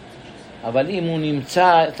האיסור. אבל אם הוא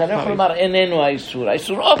נמצא, אתה לא יכול לומר איננו האיסור.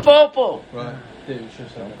 האיסור אופו.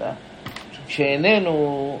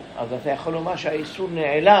 שאיננו, אז אתה יכול לומר שהאיסור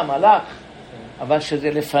נעלם, הלך. אבל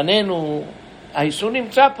שזה לפנינו, האיסור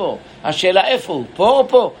נמצא פה. השאלה איפה הוא? פה או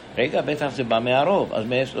פה? רגע, בטח זה בא מהרוב. אז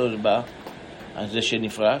מאיפה זה בא? אז זה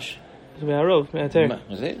שנפרש? זה מהרוב, מהיתר.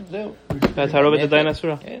 זהו. והתערובת עדיין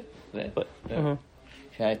אסורה. כן, זהו.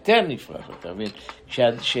 שהיתר נפרש, אתה מבין?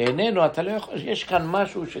 שאיננו, אתה לא יכול, יש כאן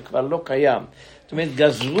משהו שכבר לא קיים. זאת אומרת,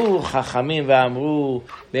 גזרו חכמים ואמרו,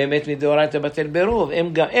 באמת מדאורייתא בטל ברוב.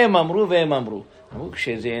 הם אמרו והם אמרו. אמרו,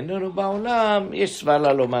 כשזה איננו בעולם, יש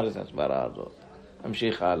סברה לומר את הסברה הזאת.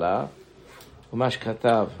 נמשיך הלאה. ומה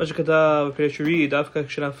שכתב. מה שכתב בפרש שביעי, דווקא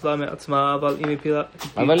כשנפלה מעצמה,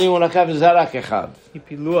 אבל אם הוא לקח וזרק אחד.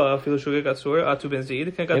 הפילוה, אפילו שוגג אסור, עטו בנזיד,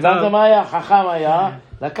 כן כתב. הבנת מה היה? חכם היה,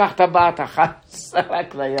 לקח טבעת אחת,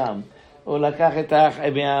 זרק לים. הוא לקח את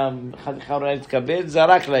החתיכה אולי להתקבל,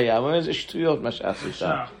 זרק לים. הוא אומר, זה שטויות מה שעשית.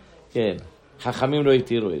 כן, חכמים לא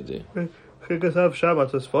התירו את זה. כן כתב שם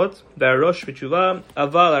התוספות, והראש בתשובה,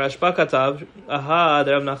 אבל הרשב"א כתב,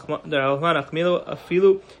 דרב נחמן החמילו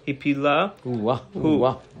אפילו הפילה הוא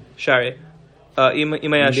שרי.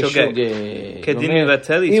 אם היה שוגג. כדין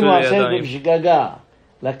מבטל איסור אם הוא ידיים. עשה בשגגה,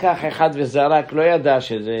 לקח אחד וזרק, לא ידע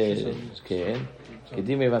שזה, כן,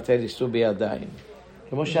 כדין מבטל איסור בידיים.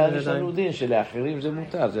 כמו שיש לנו דין שלאחרים זה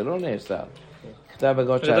מותר, זה לא נאסר. כתב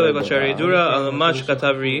בגוד שערי דורה, על מה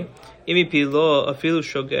שכתב רי, אם הפילו אפילו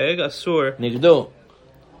שוגג, אסור. נגדו.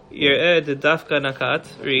 יראה דווקא נקט,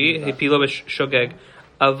 רי, הפילו בשוגג.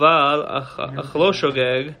 אבל אכלו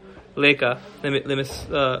שוגג, לקה,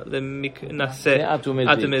 למקנסה, עטו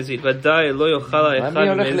מזיד. ודאי לא יאכל האחד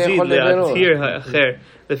מזיד להתיר האחר,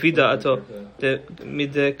 לפי דעתו.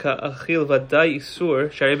 מדכאכיל ודאי איסור,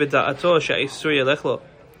 שהרי בדעתו שהאיסור ילך לו.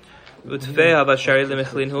 ותפה אבל שרי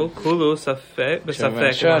למכלין הוא, כולו בספק.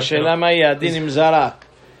 השאלה מה יהיה הדין אם זרק.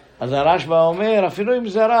 אז הרשב"א אומר, אפילו אם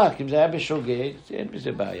זרק, אם זה היה בשוגג, אין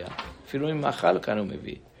בזה בעיה. אפילו אם אכל כאן הוא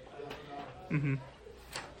מביא.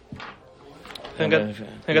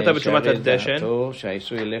 הגעת בתשומת הדשן.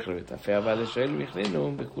 שהאיסור ילך לו ותפה, אבל לשאל מכלין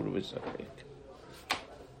הוא, בכולו בספק.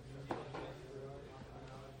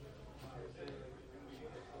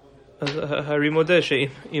 אז הרי מודה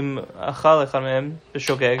שאם אכל אחד מהם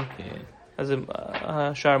בשוגג, אז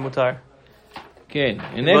השאר מותר. כן,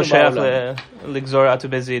 לא שייך לגזור עטו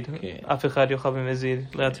בזיד. אף אחד יאכל במזיד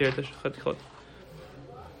להתיר את החתיכות.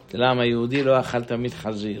 למה יהודי לא אכל תמיד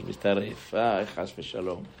חזיר, מתערף, חס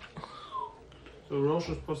ושלום. אתה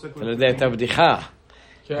לא יודע את הבדיחה.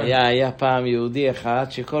 היה פעם יהודי אחד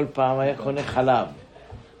שכל פעם היה קונה חלב.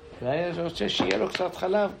 והיה רוצה שיהיה לו קצת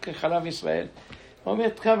חלב, כחלב ישראל. הוא אומר,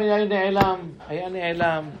 כמה היה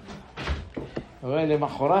נעלם. אבל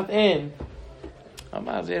למחרת אין.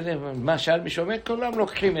 אמר, זה מה שאל מישהו אומר, כולם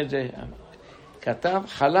לוקחים את זה. כתב,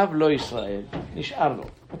 חלב לא ישראל, נשאר לו.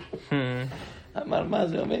 אמר, מה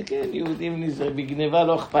זה? אומר, כן, יהודים בגניבה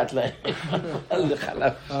לא אכפת להם. זה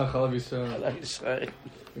חלב. חלב ישראל. חלב ישראל.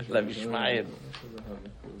 חלב ישמעאל.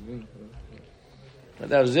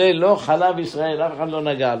 זה לא חלב ישראל, אף אחד לא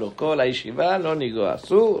נגע לו. כל הישיבה לא ניגוע,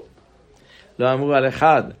 אסור. לא אמרו על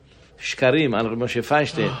אחד, שקרים, על משה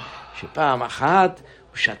פיינשטיין, שפעם אחת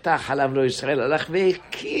הוא שתה חלב לא ישראל, הלך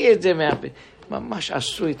והקיא את זה מהפה. ממש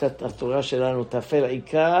עשו את התורה שלנו, תפל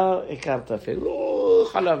עיקר תפל. לא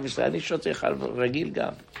חלב ישראל, אני שותה חלב רגיל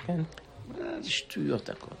גם. כן. זה שטויות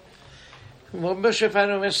הכל. משה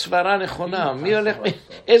פעמים אומר סברה נכונה, מי הולך,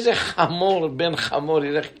 איזה חמור בן חמור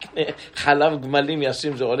ילך חלב גמלים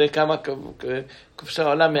ישים, זה עולה כמה קופסה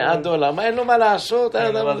עולה $100, מה אין לו מה לעשות?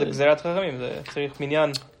 אבל זה גזירת חכמים, זה צריך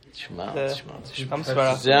מניין. תשמע,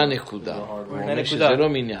 זה הנקודה, שזה לא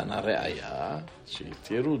מניין, הראיה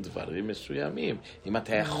שיתירו דברים מסוימים, אם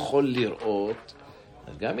אתה יכול לראות,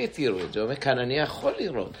 אז גם יתירו את זה, אומר כאן אני יכול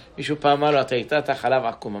לראות, מישהו פעם אמר לו, אתה איתת חלב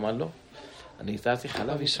עקום, אמר לו, אני איתתי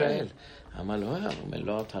חלב ישראל, אמר לו, הוא אומר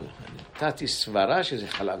לא, אתה לא, אני איתתי סברה שזה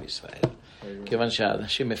חלב ישראל, כיוון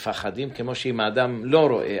שהאנשים מפחדים, כמו שאם האדם לא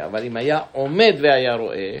רואה, אבל אם היה עומד והיה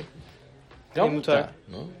רואה, גם מותר,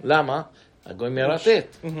 למה? הגוי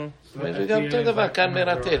מרטט, וגם אותו דבר, כאן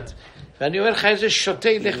מרטט, ואני אומר לך איזה שוטה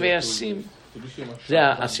ילך וישים,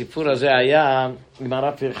 הסיפור הזה היה עם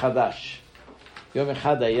הרב פיר חדש, יום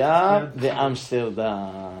אחד היה באמסטרדם,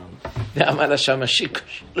 ואמר לה שם השיקו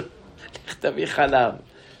שלו, לך תביא חלב,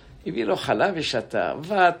 הביא לו חלב ושתה,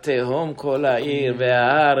 ותהום כל העיר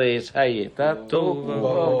והארץ הייתה תוהו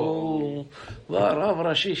ובוהו, והרב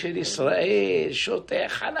ראשי של ישראל שותה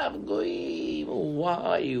חלב גויים,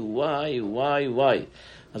 וואי וואי וואי וואי.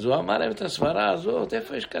 אז הוא אמר להם את הסברה הזאת,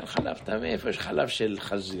 איפה יש כאן חלב טמא, איפה יש חלב של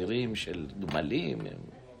חזירים, של גמלים,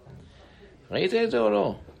 ראית את זה או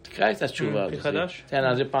לא? תקרא את התשובה הזאת. חדש? כן,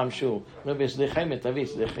 אז זה פעם שוב. לא, בשדה חמד, תביא,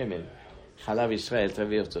 שדה חמד. חלב ישראל,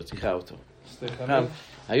 תביא אותו, תקרא אותו.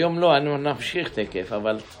 היום לא, אני נמשיך תקף,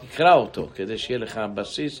 אבל תקרא אותו, כדי שיהיה לך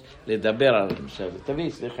בסיס לדבר על הנושא הזה. תביא,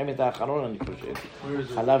 שדה חמד האחרון, אני חושב.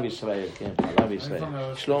 חלב ישראל, כן, חלב ישראל.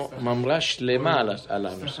 יש לו ממרה שלמה על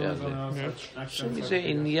הנושא הזה. זה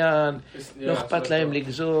עניין, לא אכפת להם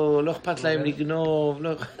לגזול, לא אכפת להם לגנוב,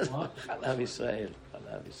 חלב ישראל,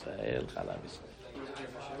 חלב ישראל, חלב ישראל.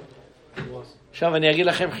 עכשיו אני אגיד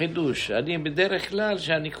לכם חידוש, אני בדרך כלל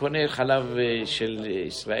שאני קונה חלב של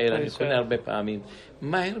ישראל, אני קונה הרבה פעמים,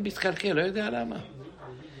 מהר מתקלקל, לא יודע למה.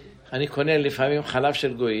 אני קונה לפעמים חלב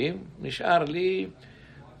של גויים, נשאר לי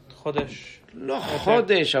חודש. לא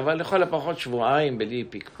חודש, אבל לכל הפחות שבועיים בלי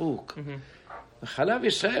פיקפוק. חלב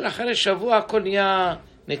ישראל אחרי שבוע הכל נהיה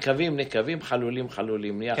נקבים, חלולים.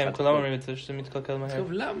 כן, כולם אומרים את זה שזה מתקלקל מהר.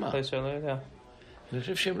 טוב, למה? לא יודע. אני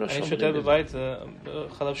חושב שהם לא שומרים. אני שותה בבית, זה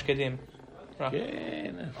חלב שקדים.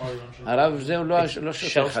 כן, הרב זהו לא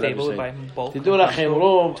שותה חלב ישראל. תדעו לכם,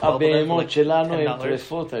 רוב הבהמות שלנו הן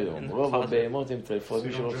טרפות היום. רוב הבהמות הן טרפות,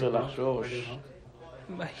 מי שרוצה לחשוש.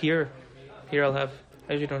 Here I'll have.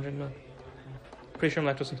 I usually don't drink milk. Pretty sure I'm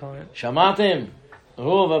lactose intolerant. שמעתם?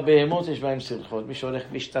 רוב הבהמות יש בהם סרחות. מי שהולך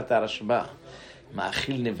בשיטת הרשב"א,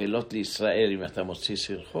 מאכיל נבלות לישראל, אם אתה מוציא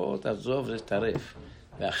סרחות, עזוב, זה טרף.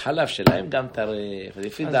 והחלב שלהם גם טרף,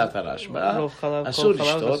 לפי דעת הרשב"א, אסור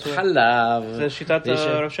לשתות חלב. זה שיטת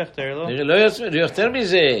הרב שכטר, לא? לא יותר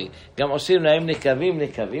מזה, גם עושים להם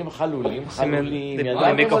נקבים, חלולים.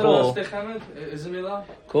 איזה מילה?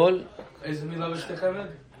 כל? איזה מילה בשדה חמד?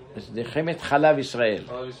 בשדה חמד חלב ישראל.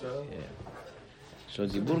 חלב ישראל? יש לו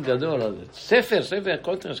דיבור גדול על זה. ספר,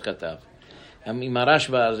 קונטרס כתב. עם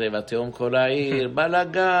הרשב"א הזה, והתהום כל העיר,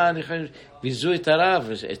 בלגן, ויזו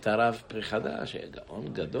את הרב פרי חדש, גאון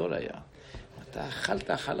גדול היה. אתה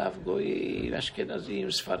אכלת חלב גוי,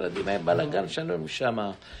 אשכנזים, ספרדים, היה בלגן שלנו שם.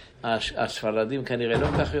 הספרדים כנראה לא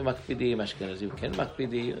כך היו מקפידים, אשכנזים כן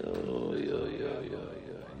מקפידים.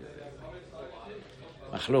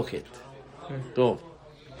 מחלוקת. טוב,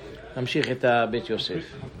 נמשיך את בית יוסף.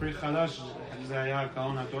 פרי חדש, זה היה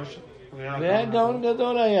גאון הדור שלו? והיה גאון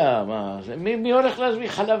גדול היה, מה? מי הולך להזמין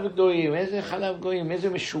חלב גויים? איזה חלב גויים? איזה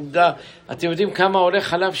משוגע? אתם יודעים כמה עולה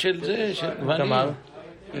חלב של זה? של גמלים? גמל?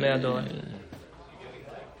 $100.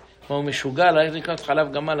 מה הוא משוגע? לא לקנות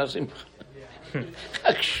חלב גמל, לשים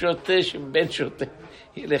רק שוטה, בן שוטה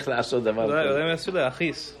ילך לעשות דבר טוב. לא, הם יעשו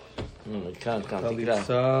להכיס. כאן, תקרא.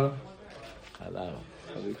 חליצה. חלב.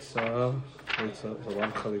 חליצה,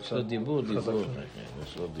 יש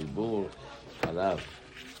לו דיבור. חלב.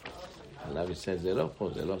 חלב ישראל זה לא פה,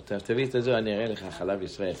 זה לא... תביא את זה, אני אראה לך חלב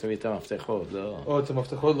ישראל, תביא את המפתחות, לא... את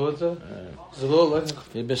המפתחות, לא את זה? זה לא...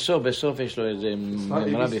 בסוף יש לו איזה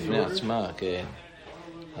ממרה בפני עצמה, כן.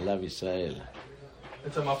 חלב ישראל.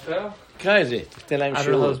 את המפתח? קרא את זה, תתן להם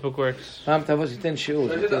שיעור. פעם תבוא, תיתן שיעור,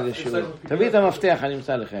 תביא את המפתח, אני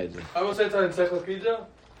אמצא לך את זה. אני רוצה את האנציקלופדיה?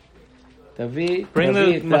 תביא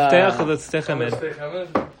את מפתח לשדה חמד.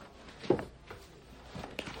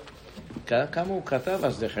 כמה הוא כתב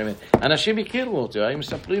אז דרך אמת. אנשים הכירו אותו, הם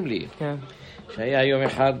מספרים לי. כן. שהיה יום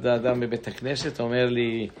אחד אדם בבית הכנסת אומר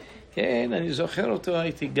לי, כן, אני זוכר אותו,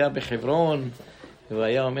 הייתי גר בחברון, והוא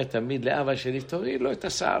היה אומר תמיד לאבא שלי, תוריד לו את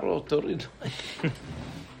השערות, תוריד לו.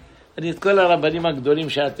 אני את כל הרבנים הגדולים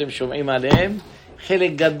שאתם שומעים עליהם,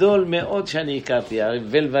 חלק גדול מאוד שאני הכרתי,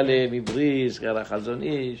 ולבלה מבריס, גר החזון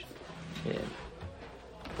איש,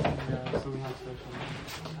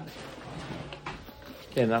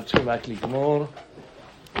 כן, אנחנו צריכים רק לגמור.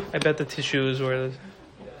 I bet the tissues were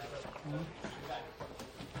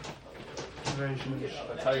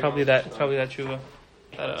probably that tshuva,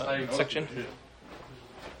 that section.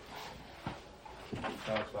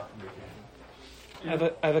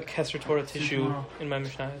 I have a Kesser Torah tissue in my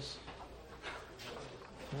Mishnahs.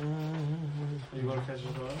 You go to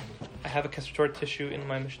Kesher Torah? I have a Kesser Torah tissue in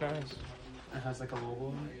my Mishnahs. It has like a logo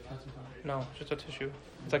on it? No, just a tissue.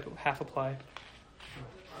 It's like half a ply.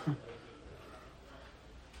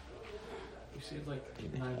 You see, it's like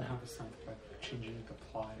 9.5% by changing the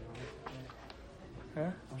ply. Huh?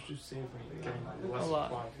 How much do you save by getting less A lot.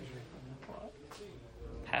 ply?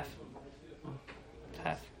 Half.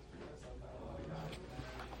 Half.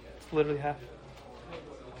 It's literally half.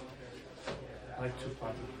 I like 2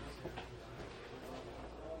 ply.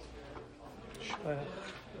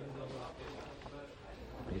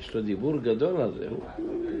 יש לו דיבור גדול על זה.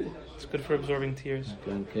 It's good for absorbing tears.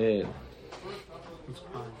 כן, כן. Who's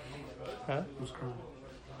crying? Huh? Who's crying?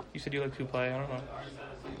 You said you like 2 ply, I don't know.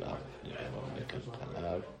 לא, יש לו הרבה כזה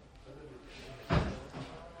עליו.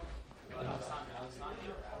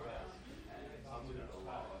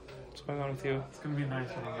 What's going on with you? It's going to be nice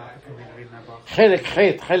when I'm back. I'm going to read my book. חלק ח',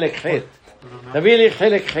 חלק ח'. תביא לי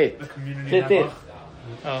חלק ח'. The community book.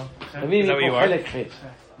 Oh, תביא is לי that what you פה are? חלק ח'.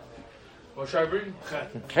 What should I bring?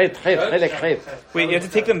 ח', חלק ח'. Wait, you have to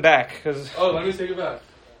take them back, because... Oh, let me take it back.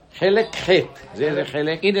 חלק ח'. זה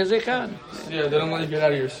חלק, הנה זה כאן. Yeah, they don't let you get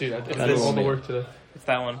out of your seat. I think I did all the work today. It's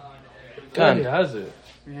that one. כאן. Yeah, he has it.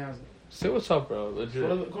 He has it. Say what's up, bro. Legit.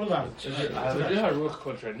 Go to that. Legit had Ruach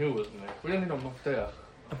Kodesh. I knew it wasn't there. We don't need no Mafteach.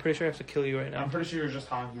 I'm pretty sure I have to kill you right now. I'm pretty sure you're just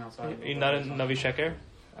honking outside. You're not a Navi Sheker?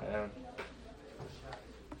 I am.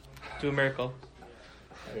 Do a miracle.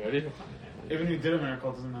 Are you ready? Even if you did a miracle,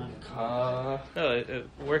 it doesn't matter. No, it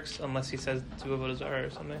works unless he says do a Vodazar or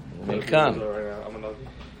something. מכאן. Right now. I'm a Navi.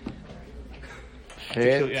 ח', I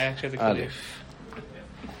actually have to kill א'. you.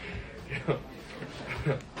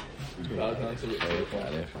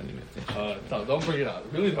 Don't bring it out.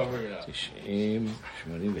 Really don't bring it out. 90,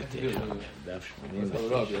 89, דף Let's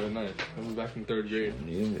hold it up the other night. I was back in 3rd grade.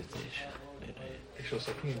 89. Show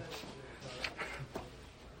Sakin.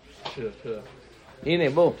 Chill. הנה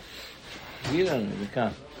בוא, הביא לנו מכאן.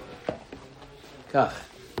 כך.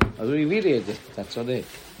 אז הוא הביא לי את זה, אתה צודק.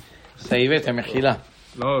 אתה הבאת המחילה.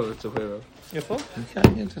 No, it's okay, bro. You're full?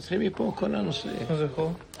 כן, תתחיל מפה כל הנושא. Was it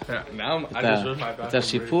cool? Yeah, now I just ripped my back. את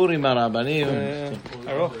הסיפור עם הרבנים.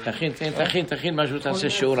 ארוך. תכין משהו, תעשה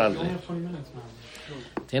שיעור על Only זה. have 20 minutes, man.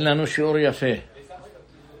 תן לנו שיעור יפה.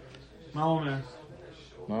 מה הוא אומר?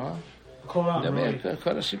 מה? קורא, רועי. דבר,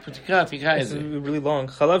 כל הסיפור, תקרא את It's זה. really long.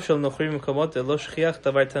 חלב של נוכרים במקומות זה לא שכיח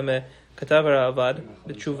דבר טמא. כתב הרעב"ד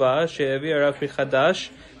בתשובה שהביא הרב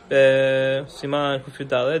חדש בסימן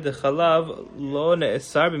ק"ד, החלב לא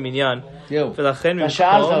נאסר במניין. ולכן אתה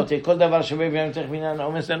שאלת אותי, כל דבר שבא צריך מניין,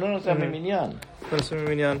 העומס זה לא נאסר במניין. לא נאסר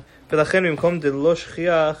במניין. ולכן במקום דלא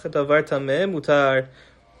שכיח דבר טמא מותר.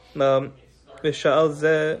 ושאל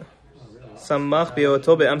זה שמח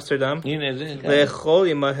בהיותו באמסטרדם לאכול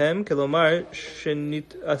עמהם, כלומר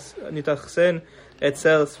שנתאכסן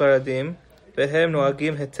אצל ספרדים והם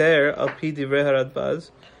נוהגים היתר על פי דברי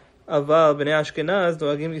הרדב"ז, אבל בני אשכנז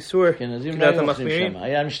נוהגים איסור כדת המחמירים.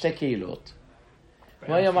 היה שתי קהילות.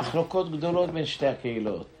 היה מחלוקות גדולות בין שתי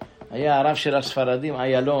הקהילות. היה הרב של הספרדים,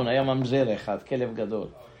 איילון, היה ממזר אחד, כלב גדול.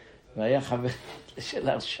 והיה חבר של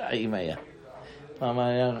הרשעים היה. פעם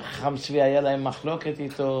היה חכם צבי, היה להם מחלוקת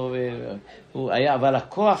איתו, אבל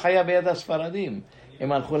הכוח היה ביד הספרדים.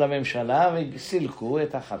 הם הלכו לממשלה וסילקו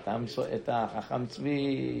את החכם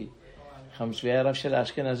צבי, חכם צבי היה רב של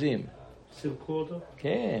האשכנזים. סילקו אותו?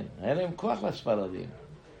 כן, היה להם כוח לספרדים.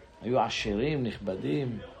 היו עשירים,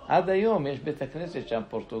 נכבדים. עד היום יש בית הכנסת שם,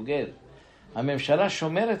 פורטוגל. הממשלה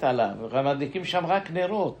שומרת עליו, מדליקים שם רק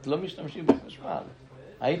נרות, לא משתמשים בחשמל.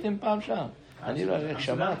 הייתם פעם שם? אני לא יודע,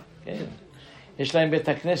 שמעת? כן. יש להם בית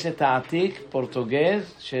הכנסת העתיק,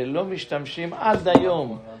 פורטוגז, שלא משתמשים עד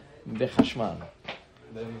היום בחשמל.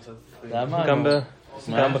 גם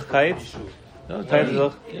בקיץ? לא, תמיד.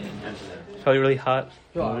 It's probably really hot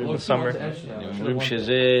in the summer. אומרים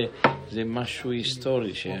שזה משהו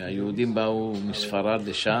היסטורי, שהיהודים באו מספרד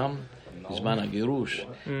לשם, בזמן הגירוש,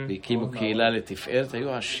 והקימו קהילה לתפארת,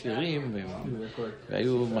 היו עשירים,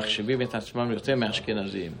 והיו מחשבים את עצמם יותר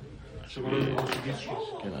מאשכנזים.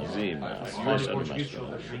 אשכנזים, ממש על משהו.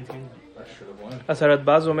 אז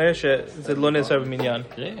הרדב"ז אומר שזה לא נאסר במניין.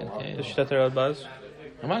 כן, כן. זה שיטת הרדב"ז.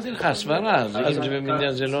 אמרתי לך, הסברה, אם זה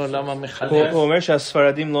במדינה זה לא, למה מחלק? הוא אומר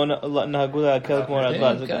שהספרדים לא נהגו להקל כמו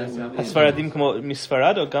רדב"ד. הספרדים כמו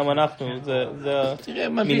מספרד או גם אנחנו? זה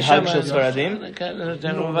מנהג של ספרדים? כן,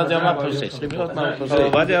 עובדיה מה פוסק? צריכים לראות מה פוסק.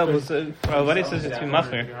 עובדיה says it's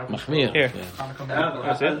מחמיר. מחמיר.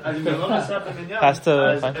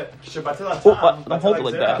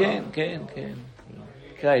 כן.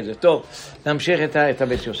 קרא את זה. טוב, נמשיך את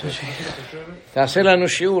הבית יוסף. תעשה לנו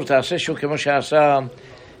שיעור, תעשה שיעור כמו שעשה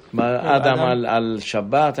אדם על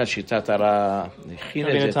שבת, על שיטת הרע. הכין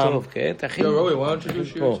את זה טוב, כן? תכין.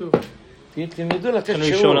 תלמדו לתת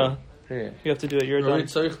שיעור. You have to do it, you're done.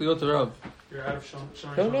 צריך להיות רב.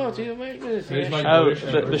 לא, תהיה מה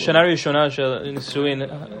בשנה הראשונה של נישואין,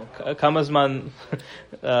 כמה זמן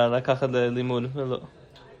לקחת ללימוד?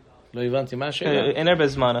 לא הבנתי מה השאלה. אין הרבה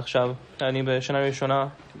זמן עכשיו. אני בשנה הראשונה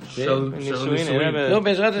של נישואין, אין הרבה... לא,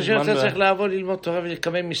 בעזרת השם אתה צריך לעבור ללמוד תורה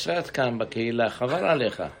ולקבל משרד כאן בקהילה, חבל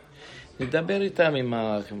עליך. נדבר איתם עם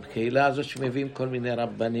הקהילה הזאת שמביאים כל מיני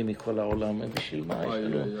רבנים מכל העולם. בשביל מה?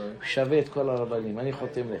 שווה את כל הרבנים. אני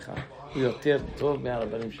חותם לך. הוא יותר טוב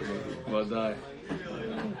מהרבנים שמביאים.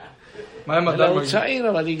 ודאי. הוא צעיר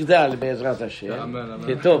אבל יגדל בעזרת השם.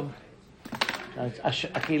 טוב.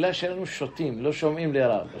 הקהילה שלנו שותים, לא שומעים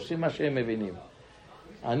לרב, עושים מה שהם מבינים.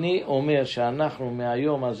 אני אומר שאנחנו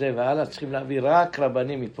מהיום הזה והלאה צריכים להביא רק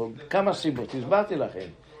רבנים מפה. כמה סיבות, הסברתי לכם.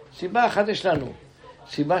 סיבה אחת יש לנו.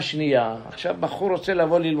 סיבה שנייה, עכשיו בחור רוצה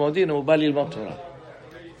לבוא ללמוד, הנה הוא בא ללמוד תורה.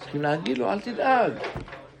 צריכים להגיד לו, אל תדאג.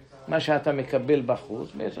 מה שאתה מקבל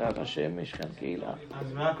בחוץ, בעזרת השם יש כאן קהילה.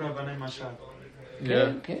 אז רק רבני משל.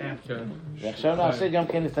 כן. ועכשיו נעשה גם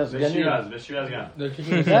כן את הסגנים. בשיעור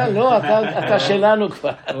גם. לא, אתה שלנו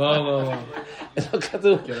כבר. לא. לא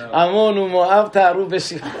כתוב, עמון ומואב תארו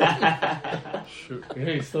בשיחון.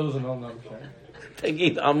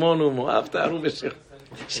 תגיד, עמון ומואב תארו בשיחון.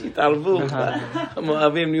 שיתערבו כבר,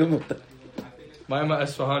 המואבים נהיו מותר. מה עם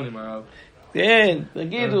האספהנים, הרב? כן,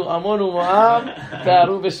 תגידו, עמון ומואב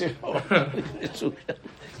תארו בשיחון.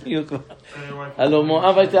 הלוא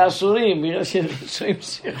מואב הייתה אסורים, בגלל שהם נמצאים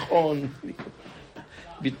שיחון.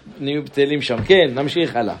 נהיו בטלים שם. כן,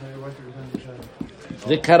 נמשיך הלאה.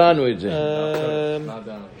 זה קראנו את זה.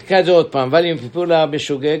 תקרא את זה עוד פעם. אבל אם פיפולה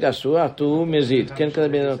בשוגג אסור, עטו מזיד. כן, כזה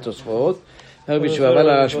בין התוספות. אבל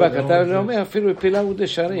הרשב"א כתב, לא אומר, אפילו פילה הוא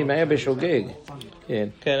דשרים, היה בשוגג.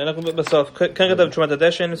 כן, אנחנו בסוף. כאן כתב תשומת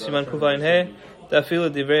הדשן, סימן ק"ע, אפילו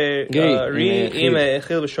דברי רי, אם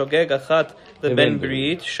הכיל בשוגג אחת לבן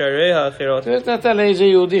ברית, שרי האחרות. נתת לאיזה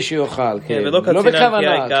יהודי שיוכל, כן. ולא קצינן כי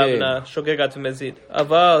העיקבנה, שוגג אתם מזיד.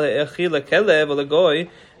 אבל הכיל לכלב או לגוי,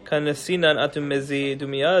 כנסינן אתם מזיד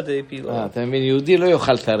ומיד הפילו. אתה מבין, יהודי לא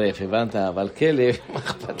יאכל טרף, הבנת? אבל כלב, מה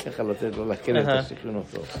אכפת לך לתת לו לכלב את הסיכון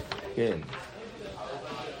אותו? כן.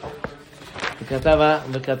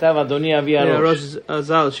 וכתב אדוני אבי הראש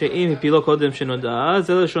ז"ל שאם הפילו קודם שנודע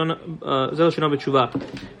זה לשונו בתשובה.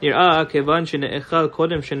 נראה כיוון שנאכל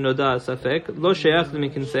קודם שנודע ספק לא שייך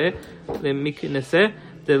למקנסה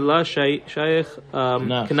דלה שייך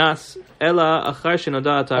קנס אלא אחר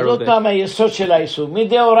שנודע התערובת. אז עוד פעם היסוד של האיסור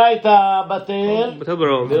מדאורייתא בטל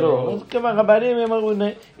ברוב. כמה רבנים אמרו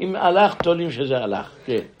אם הלך תולים שזה הלך.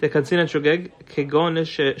 תקצין את שוגג כגון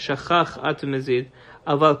ששכח את מזיד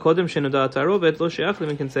אבל קודם שנודע התערובת לא שייך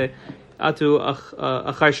למקנסה עטו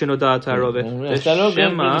אחר שנודע התערובת.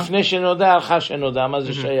 לפני שנודע, אחר שנודע, מה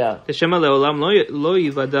זה שייך? תשמע לעולם לא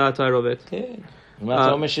יוודע התערובת. כן. מה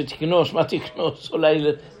אתה אומר שתקנוס? מה תקנוס? אולי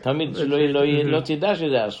תמיד לא תדע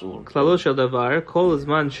שזה אסור. כללו של דבר, כל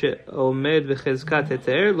זמן שעומד בחזקת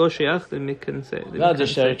היתר לא שייך למקנסה. זה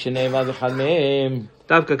שייך כשנאבד אחד מהם.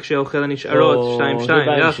 דווקא כשאוכל הנשארות 2-2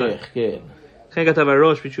 יחד. כן. כן כתב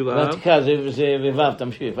הראש בתשובה. ותקע זה בבב,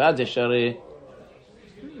 תמשיך. ועד ישרי.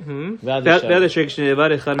 ועד ישרי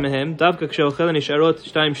כשנאבד אחד מהם, דווקא כשאוכל הנשארות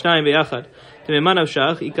 2-2 ביחד. תממה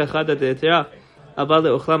נפשך, ייקח עד היתרה. אבל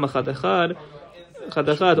לאוכלם אחד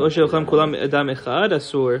או שאוכלם כולם אדם אחד,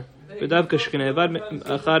 אסור. ודווקא כשנאבד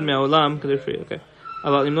אחד מהעולם, כדי פרי, אוקיי.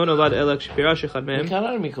 אבל אם לא נולד אלא כשפירש אחד מהם.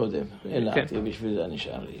 קראנו מקודם. אלא, בשביל זה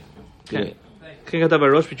נשאר לי. כן. כן כתב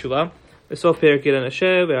הראש בתשובה. בסוף פרק גיל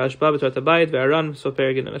הנשה, והרשב"א בתורת הבית, והר"ן בסוף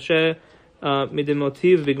פרק גיל הנשה,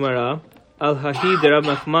 מדמוטיב בגמרא, על ההיא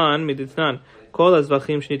דרב נחמן מדתנן, כל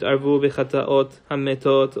הזבחים שנתערבו בחטאות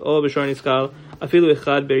המתות, או בשור נסקל, אפילו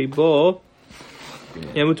אחד בריבו,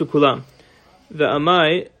 ימותו כולם.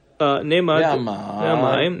 ועמי,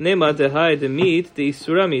 נעמד דהי דמית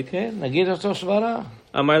דאיסורא מית. כן, נגיד אותו סברה.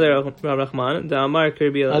 אמר לרב נחמן, דאמר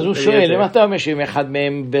קרבי אז הוא שואל, אם אתה אומר שאם אחד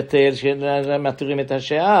מהם בטל, שמתירים את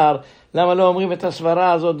השער, למה לא אומרים את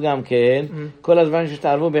הסברה הזאת גם כן? כל הזמן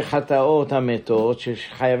שתערבו בחטאות המתות,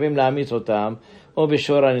 שחייבים להמית אותם, או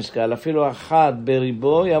בשור הנסקל, אפילו אחד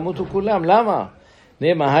בריבו ימותו כולם. למה?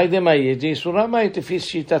 למה היידמה ידי איסורה מאית לפי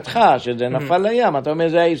שיטתך, שזה נפל לים, אתה אומר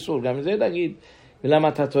זה האיסור, גם זה להגיד, ולמה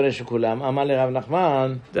אתה תורא שכולם? אמר לרב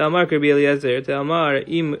נחמן, דאמר כרבי אליעזר, דאמר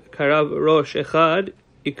אם קרב ראש אחד,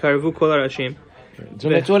 יקרבו כל הראשים. זאת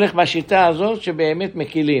אומרת, הוא הולך בשיטה הזאת שבאמת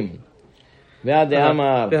מקילים.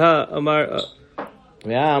 והאמר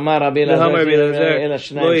רבי אליעזר אלא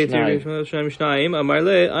שניים, אמר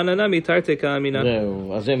לה, אנא נמי תרתי כאמינה.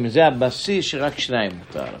 זהו, אז זה הבסיס שרק שניים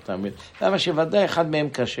מותר, אתה מבין? למה שוודאי אחד מהם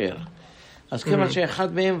כשר. אז כיוון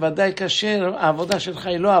שאחד מהם ודאי כשר, העבודה שלך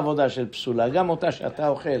היא לא העבודה של פסולה, גם אותה שאתה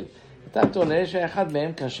אוכל. אתה תולה שאחד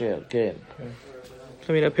מהם כשר, כן.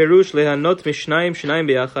 הפירוש להנות שניים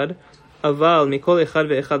ביחד, אבל מכל אחד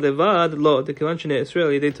ואחד לבד, לא, כיוון שנאסרו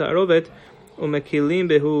על ידי תערובת, ומקילים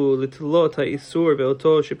בהו לתלות האיסור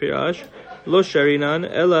באותו שפירש, לא שרינן,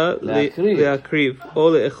 אלא להקריב, או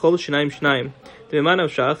לאכול שניים. ומה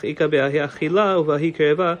נמשך, איקה בהיא אכילה ובהיא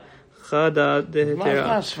קרבה, חדה דהתרה.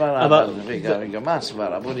 מה הסברה? רגע, מה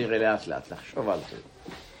הסברה? בוא נראה לאט לאט, לחשוב על זה.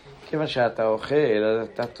 כיוון שאתה אוכל,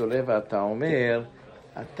 אתה תולה ואתה אומר,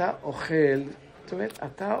 אתה אוכל, זאת אומרת,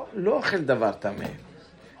 אתה לא אוכל דבר טמא.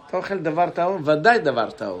 אתה אוכל דבר טהור, ודאי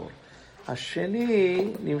דבר טהור. השני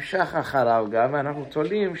נמשך אחריו גם, ואנחנו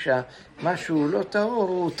תולים שמשהו לא טהור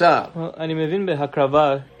הוא טהר. אני מבין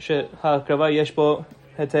בהקרבה, שההקרבה יש פה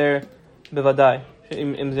היתר בוודאי,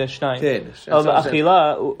 אם זה שניים. כן. אבל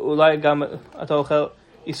באכילה, אולי גם אתה אוכל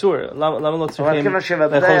איסור. למה לא צריכים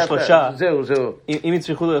לאכול שלושה? זהו. אם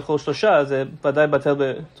יצריכו לאכול שלושה, זה ודאי בטל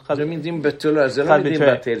באחד. זה מידים בטל, זה לא מידים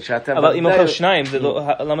בטל. אבל אם אוכל שניים,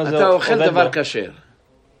 למה זה עובד? אתה אוכל דבר כשר.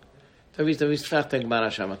 תביא ספר את הגמרא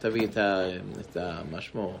שם, תביא את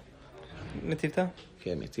המשמעות. מטיבתא?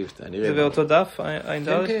 כן, מטיבתא. זה באותו דף? עין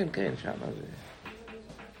ד'? כן, שם זה.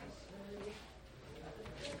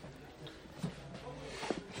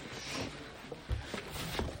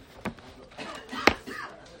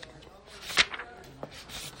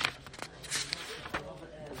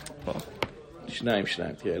 שניים,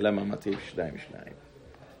 תראה, למה מטיב שניים?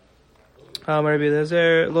 אמר רבי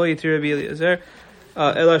אליעזר, לא יתיר רבי אליעזר,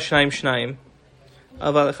 אלא שניים,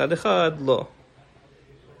 אבל אחד לא.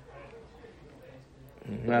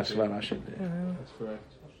 מה הסברה של זה?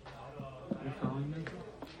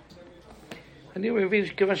 אני מבין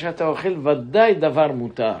שכיוון שאתה אוכל ודאי דבר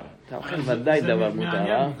מותר. אתה אוכל ודאי דבר מותר. זה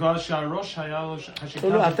מעניין, בגלל שהראש היה לו...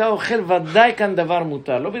 לא, אתה אוכל ודאי כאן דבר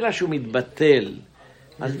מותר, לא בגלל שהוא מתבטל.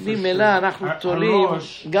 אז ממילא אנחנו תולים,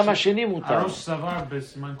 גם השני מותר. הראש סבר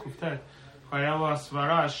בסימן קופטט, היה לו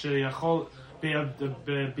הסברה שיכול...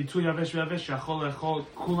 בביטוי יבש ויבש שיכול לאכול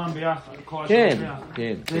כולם ביחד, כל השם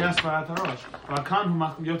ביחד. זה היה סברת הראש. אבל כאן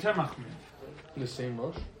הוא יותר מחמיר. לסיים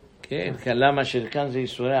ראש? כן, למה שכאן זה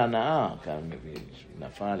איסורי הנאה, כאן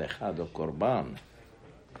נפל אחד או קורבן.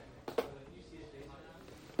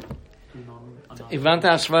 הבנת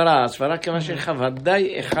הסברה כמה שלך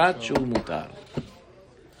ודאי אחד שהוא מותר.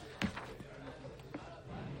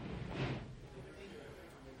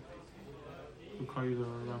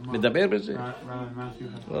 מדבר בזה?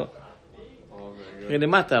 לא.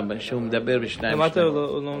 למטה שהוא מדבר בשניים. למטה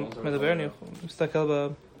הוא לא מדבר, אני מסתכל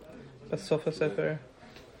בסוף הספר.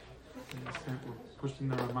 Pushing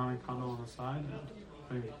the Ramami condo on the side.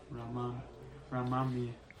 Ramami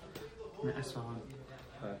Esfahan.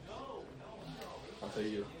 I'll tell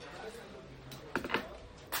you.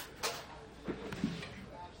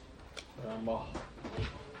 Ramah.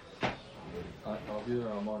 I'll be the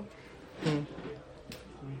Ramon.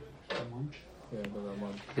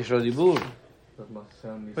 יש לו דיבור?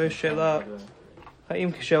 ויש שאלה,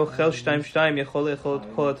 האם כשאוכל 2-2 יכול לאכול את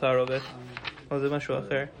כל התערובת? או זה משהו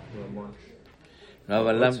אחר? לא,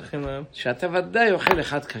 אבל למה? שאתה ודאי אוכל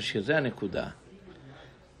אחד כשר, זה הנקודה.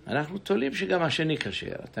 אנחנו תולים שגם השני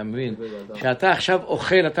כשר, אתה מבין? שאתה עכשיו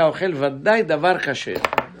אוכל, אתה אוכל ודאי דבר כשר.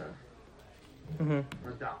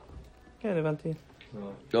 כן, הבנתי.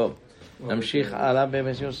 טוב, נמשיך הלאה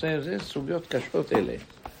באמת יוסף, זה סוגיות קשות אלה.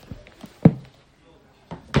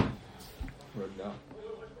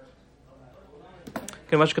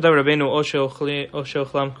 כן, מה שכתב רבינו, או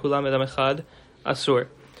שאוכלם כולם אדם אחד, אסור.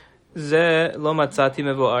 זה לא מצאתי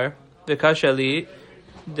מבואר, וקשה לי,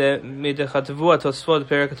 מדכתבו התוספות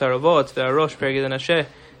בפרק התערובות, והראש פרק הנשה,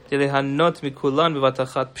 דליהנות מכולן בבת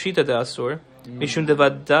אחת פשיטא דאסור, משום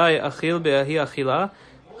דוודאי אכיל בהיא אכילה,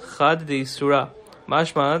 חד דאיסורה.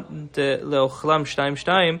 משמע לאוכלם 2-2,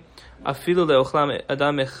 אפילו לאוכלם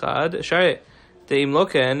אדם אחד, שרי, אם לא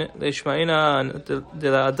כן, לשמעינן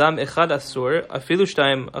דלאדם אחד אסור, אפילו 2-2,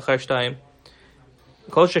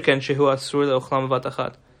 כל שכן שהוא אסור לאוכלם בבת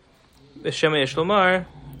אחת. ושמה יש לומר,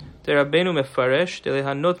 דרבנו מפרש,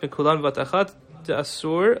 דליהנות מכולן בבת אחת, זה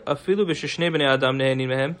אסור אפילו בששני בני אדם נהנים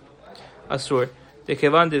מהם. אסור.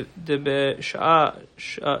 דכיוון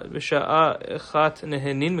בשעה אחת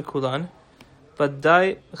נהנים מכולן,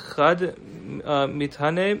 ודאי אחד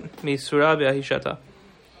מתהנה מאיסורה בהישתה.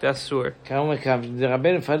 זה אסור. כמה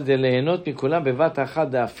רבנו מפרט זה ליהנות מכולם בבת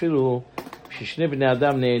אחת, אפילו ששני בני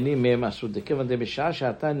אדם נהנים מהם אסור. דכיוון בשעה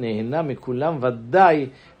שאתה נהנה מכולם, ודאי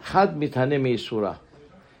אחד מתהנה מאיסורה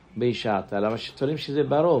בהישתה. למה שטוענים שזה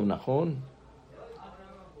ברוב, נכון?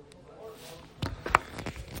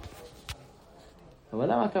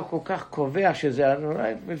 אבל למה אתה כל כך קובע שזה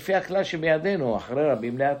לפי הכלל שבידינו, אחרי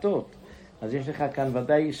רבים להטות? אז יש לך כאן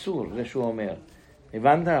ודאי איסור, זה שהוא אומר.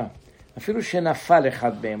 הבנת? אפילו שנפל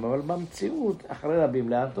אחד מהם, אבל במציאות, אחרי רבים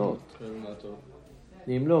להטות.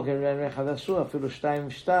 אם לא, כן, אחד אסור, אפילו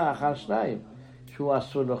אחר שתיים, שהוא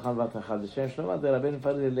אסור לו כאן בת אחת. בשם שלמה, זה רבנו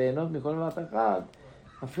מפרט ליהנות מכל בת אחת,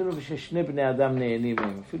 אפילו ששני בני אדם נהנים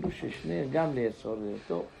מהם, אפילו ששני גם לאסור זה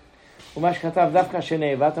טוב. ומה שכתב דווקא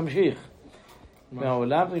שנאבא, תמשיך.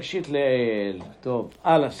 מהעולם ראשית לאל. טוב,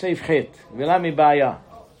 הלאה, סעיף חטא, ולמה בעיה?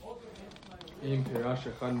 אם פירש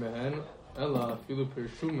אחד מהן, אלא אפילו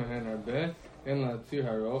פירשו מהן הרבה, אין להתיר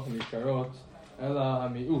הרוב נשארות, אלא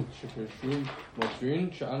המיעוט שפירשו מותרין,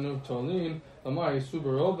 שאנו תולים, לומר איסור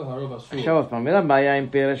ברוב והרוב אסור. עכשיו עוד פעם, ולמה בעיה אם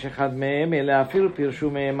פירש אחד מהם, אלא אפילו פירשו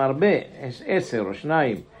מהם הרבה, 10 או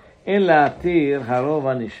 2, אין להתיר הרוב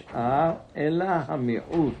הנשאר, אלא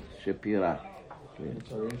המיעוט שפירש.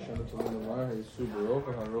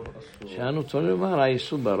 שאנו תולים לומר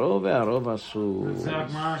האיסור ברוב והרוב אסור. זה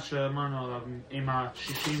הגמרא שאמרנו עליו עם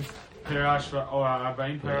ה-60 פירש או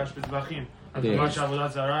ה-40 פירש בטבחים. התגובה של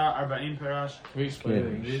עבודת זרה, 40 פירש. כן,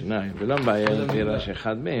 2. ולא בעיה פירש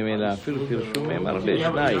אחד מהם, אלא אפילו פירשו מהם הרבה,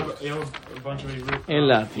 2. אין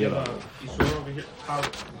להתיר. איסור over here,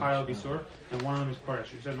 pile of איסור, and one of them is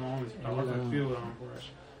Poresh. You said one of them is, I wasn't feel it on Poresh.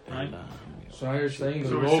 Right? So you're saying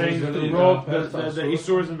the robe, the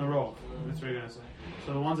Isur is in the robe. That's what you're going to say. So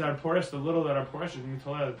the ones that are Poresh, the little that are Poresh, you can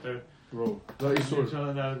tell that they're robe. The Isur.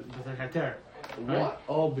 That they're Heter. What?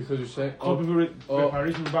 Oh, because you're saying...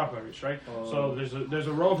 Parish and Baparish, right? So there's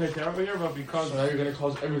a robe Heter over here, but because... So now you're going to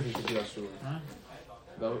cause everything to be Asur.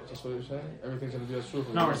 That's what you're saying? Everything's going to be Asur.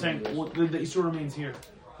 No, we're saying the Isur remains here.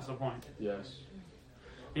 That's the point. Yes.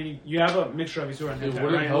 You have a mixture of Isur and Heter,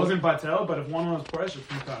 right? It wasn't Batel, but if one was Poresh, it's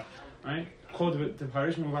Mutar, right? Called the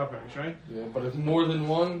Parish and Baparish, right? Yeah, but if more than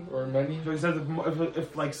one or many... So he says if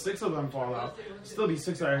like 6 of them fall out, still be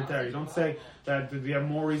 6 that are Heter. You don't say that you have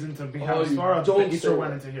more reason to have a Svara, the Isur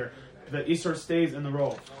went into here. The Isur stays in the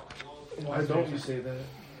robe. Why don't you say that?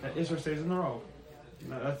 That Isur stays in the robe.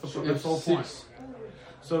 That's the whole point.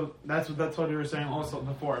 So that's what you were saying also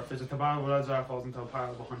before. If there's a Tabal Vodazar falls into a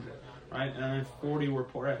pile of 100, right? And then 40 were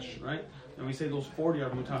Poresh, right? And we say those 40 are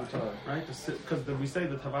Mutar, right? Because we say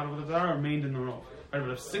the Tabal Vodazar remained in the robe. Right?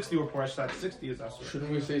 But if 60 were Poresh, that 60 is Asur.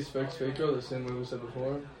 Shouldn't we say Spek Speko the same way we said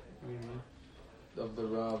before? Of the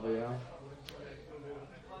Rav, yeah.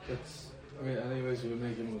 That's, I mean, anyways, you would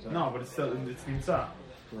make it Mutar. No, but it's still, it's Nimtza.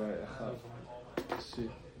 Right, let's see.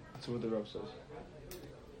 That's what the Rav says.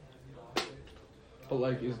 But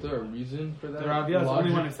like, is there a reason for that? The Rabiah is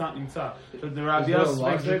only when it's not Nimtza. So the Rabiah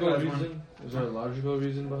is there a logical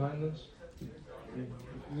reason behind this?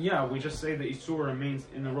 Yeah, we just say the Isur remains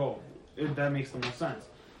in the robe. That makes the most sense.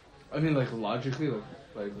 I mean, like logically,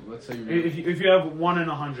 like let's say if you have 1 in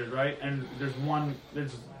 100, right, and there's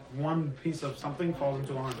one piece of something falls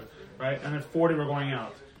into 100, right, and if 40 were going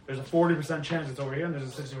out, there's a 40% chance it's over here, and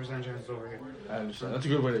there's a 60% chance it's over here. I understand. That's a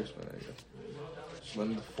good way to explain it, I guess.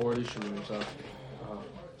 When the 40 should be Mutar.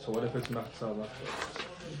 So what if it's Matzah left?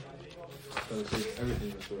 So it's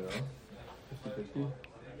everything this way, no? 50-50?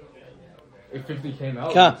 If 50 came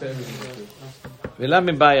out, כן. it's everything this way.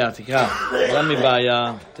 ולמה בעיה? תקרא. למה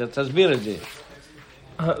בעיה? תסביר את זה.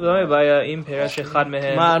 למה בעיה אם פירש אחד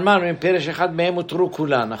מהם... מה אמרנו? אם פירש אחד מהם הותרו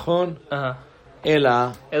כולה, נכון?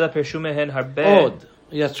 אלא פירשו מהן הרבה... עוד.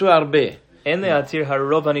 יצאו הרבה. אין להתיר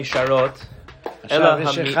הרוב הנשארות, אלא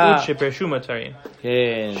המיעוט שפירשו מותרים.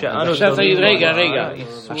 כן. עכשיו תגיד, רגע.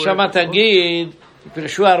 עכשיו מה תגיד?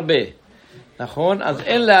 פירשו הרבה. נכון? אז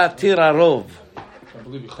אין להתיר הרוב.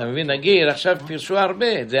 אתה מבין? נגיד, עכשיו פירשו הרבה,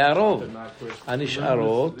 זה הרוב.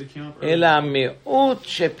 הנשארות, אלא המיעוט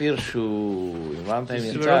שפירשו. הבנת? אם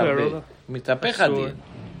נמצא הרבה. מתהפך הדין.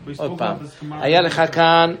 עוד פעם. היה לך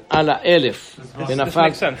כאן על 1,000. ונפל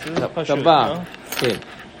טבע. כן.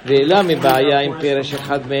 ואלה מבעיה עם פירש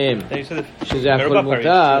אחד מהם, שזה הכל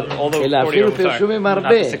מותר, אלא אפילו פירשו מהם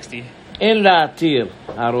הרבה. אין להתיר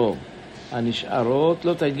הרוב. הנשארות,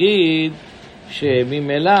 לא תגיד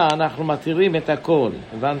שממילא אנחנו מתירים את הכל.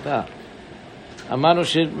 הבנת? אמרנו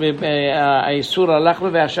שהאיסור הלך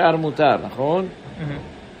לו והשאר מותר, נכון?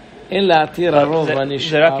 אין להתיר הרוב הנשאר.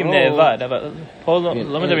 זה רק אם נאבד, אבל פה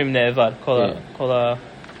לא מדברים נאבד, כל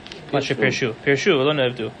מה שפרשו. פרשו ולא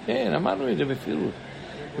נאבדו. כן, אמרנו את זה בפירוט.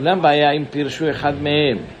 אולם בעיה אם פרשו אחד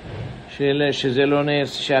מהם, שזה לא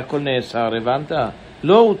נאסר, שהכל נאסר, הבנת?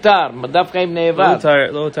 לא הותר, דווקא אם נאבד.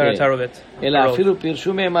 לא הותר תערובת. אלא אפילו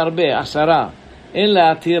פרשו מהם הרבה, 10. אין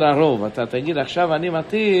להתיר הרוב. אתה תגיד עכשיו אני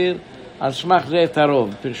מתיר על סמך זה את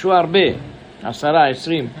הרוב. פרשו הרבה, 10,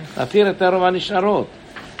 20. להתיר את הרוב הנשארות.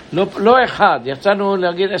 לא אחד, יצאנו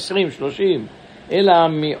להגיד 20, 30. אלא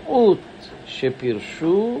המיעוט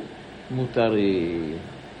שפרשו מותרים.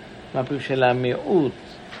 מה פירוש של המיעוט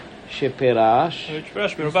שפרש?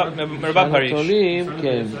 מרובע פריש.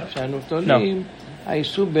 כן, שאנו תולים,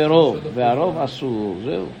 האיסור ברוב, והרוב אסור,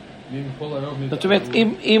 זהו. זאת אומרת,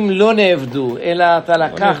 אם לא נעבדו, אלא אתה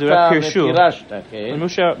לקחת ופירשת, כן?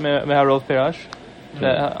 מהרוב פירש,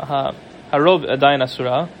 הרוב עדיין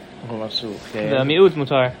אסורה, והמיעוט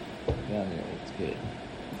מותר. והמיעוט, כן.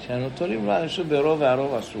 שאנו תולים לאיסור ברוב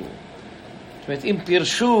והרוב אסור. זאת אומרת,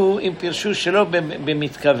 אם פירשו שלא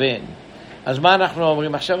במתכוון, אז מה אנחנו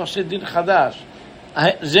אומרים? עכשיו עושה דין חדש.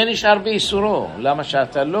 זה נשאר באיסורו. למה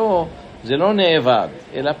שאתה לא, זה לא נאבד,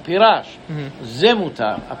 אלא פירש. זה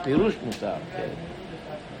מותר, הפירוש מותר.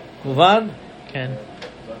 מובן? כן.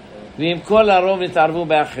 ואם כל הרוב נתערבו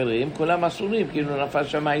באחרים, כולם אסורים, כאילו נפל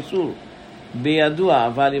שם האיסור. בידוע,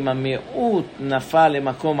 אבל אם המיעוט נפל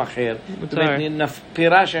למקום אחר, זאת אומרת,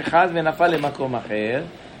 פירש אחד ונפל למקום אחר,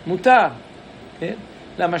 מותר. כן?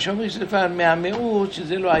 למה שאומרים שלפעמים מהמיעוט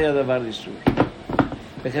שזה לא היה דבר איסור.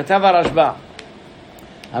 וכתב הרשב"א,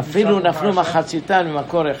 אפילו נפלו מחציתן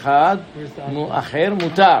ממקור אחד אחר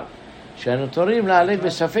מותר. שאנו תורים להעלות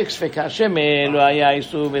בספק ספקה שמא לא היה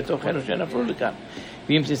איסור בתוכנו שנפלו לכאן.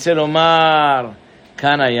 ואם תצא לומר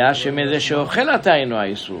כאן היה שמא זה שאוכל אתה אינו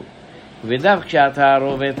האיסור. ודווקא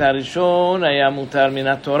כשהתערובת הראשון היה מותר מן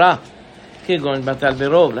התורה, כגון בטל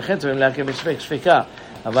ברוב, לכן תורים להקל בספק ספקה.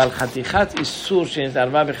 אבל חתיכת איסור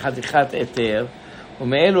שנתערבה בחתיכת היתר,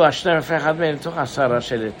 ומאלו השניים לפי אחד מהם לתוך 10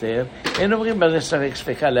 של היתר, אין אומרים בזה ספק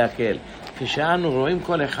ספקה להקל. כשאנו רואים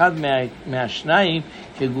כל אחד מהשניים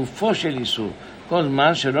כגופו של איסור, כל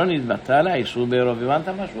זמן שלא נתבטל האיסור ברוב. הבנת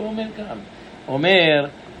מה שהוא אומר כאן? אומר,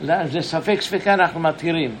 זה ספק ספקה אנחנו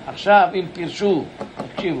מתירים. עכשיו אם פירשו,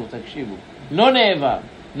 תקשיבו, לא נאבד.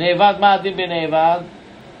 נאבד, מה הדין בנאבד?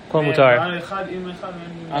 כל מותר.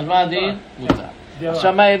 אז מה הדין? מותר.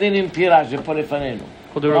 עכשיו מה הדין עם פירש? זה פה לפנינו.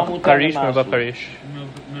 פריש, מרובע פריש.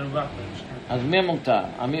 אז מי מותר?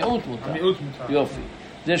 המיעוט מותר. יופי.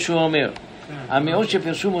 זה שהוא אומר. המיעוט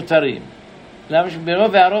שפרשו מותרים. למה שברוב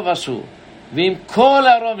והרוב אסור. ואם כל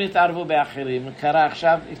הרוב נתערבו באחרים, קרה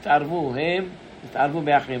עכשיו, התערבו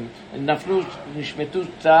באחרים. נפלו, נשמטו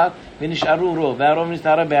קצת ונשארו רוב, והרוב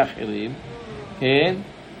נתערב באחרים. כן?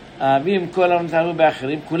 ואם כל הרוב נתערבו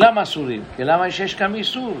באחרים, כולם אסורים. כי למה שיש כאן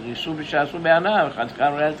איסור? איסור שעשו בהנאה, וחתיכה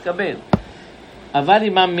לא להתקבל. אבל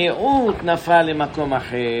אם המיעוט נפל למקום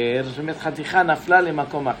אחר, זאת אומרת חתיכה נפלה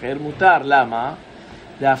למקום אחר, מותר. למה?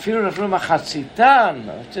 ואפילו נפלו מחציתן,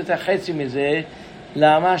 רצית חצי מזה,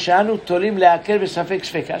 למה? שאנו תולים להקל בספק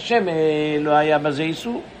ספקה, שמא לא היה בזה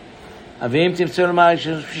איסור. ואם תמצא לומר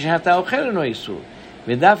שאתה אוכל לנו איסור,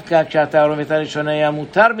 ודווקא כשהתערובת הראשונה היה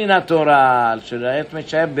מותר מן התורה, שלעת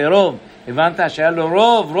שהיה ברוב, הבנת שהיה לו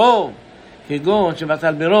רוב, כגון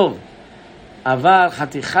שבטל ברוב, אבל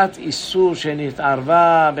חתיכת איסור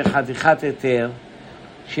שנתערבה בחתיכת היתר,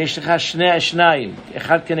 שיש לך שניים,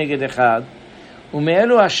 אחד כנגד אחד,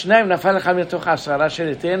 ומאלו השניים נפל לך מתוך 10 של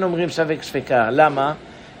היתר, אומרים ספק ספקה. למה?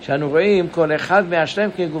 שאנו רואים כל אחד מהשניים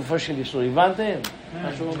כגופו של איסור. הבנתם? מה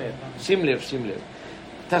שהוא אומר. שים לב.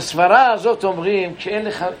 את הסברה הזאת אומרים כשאין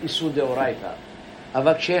לך איסור דאורייתא.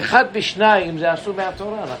 אבל כשאחד בשניים זה אסור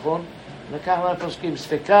מהתורה, נכון? וכך פוסקים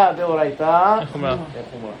ספקה דאורייתא. חומרה.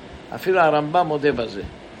 אפילו הרמב"ם מודה בזה.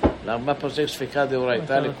 הרמב"ם פוסק ספקה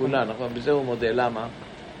דאורייתא לכולם, נכון? בזה הוא מודה.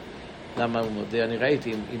 למה הוא מודה? אני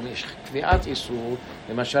ראיתי, אם יש קביעת איסור,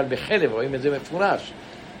 למשל בחלב, רואים את זה מפורש.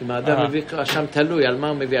 אם האדם מביא אשם תלוי, על מה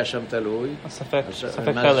הוא מביא אשם תלוי? ספק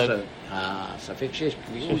חלב. ספק שיש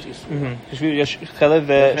קביעות איסור. יש חלב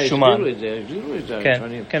ושומן. הסבירו את זה.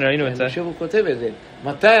 כן, ראינו את זה. עכשיו הוא כותב את זה.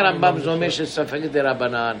 מתי הרמב"ם זומר של ספק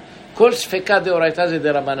דרבנן? כל ספקה דאורייתא זה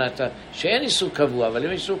דרבנן. שאין איסור קבוע, אבל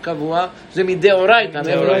אם איסור קבוע, זה מדאורייתא.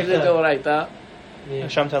 זה דאורייתא.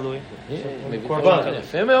 אשם תלוי.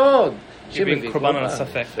 יפה מאוד. קורבן על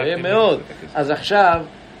הספק. יפה מאוד. אז עכשיו,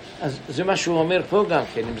 זה מה שהוא אומר פה גם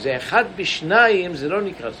כן. אם זה אחד בשניים, זה לא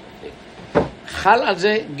נקרא ספק. חל על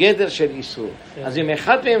זה גדר של איסור. אז אם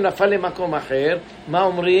אחד מהם נפל למקום אחר, מה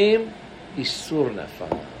אומרים? איסור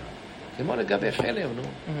נפל. כמו לגבי חלב, נו.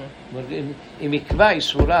 אם יקבע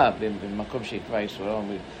איסורה, במקום שיקבע איסורה,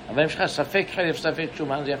 אבל אם יש לך ספק חלב, ספק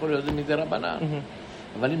שומן, זה יכול להיות מדי רבנן.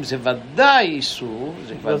 אבל אם זה ודאי איסור,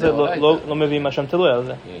 זה כבר לא מביא מה שם תלוי על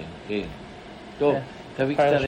זה. כן. טוב, תביא קטנה.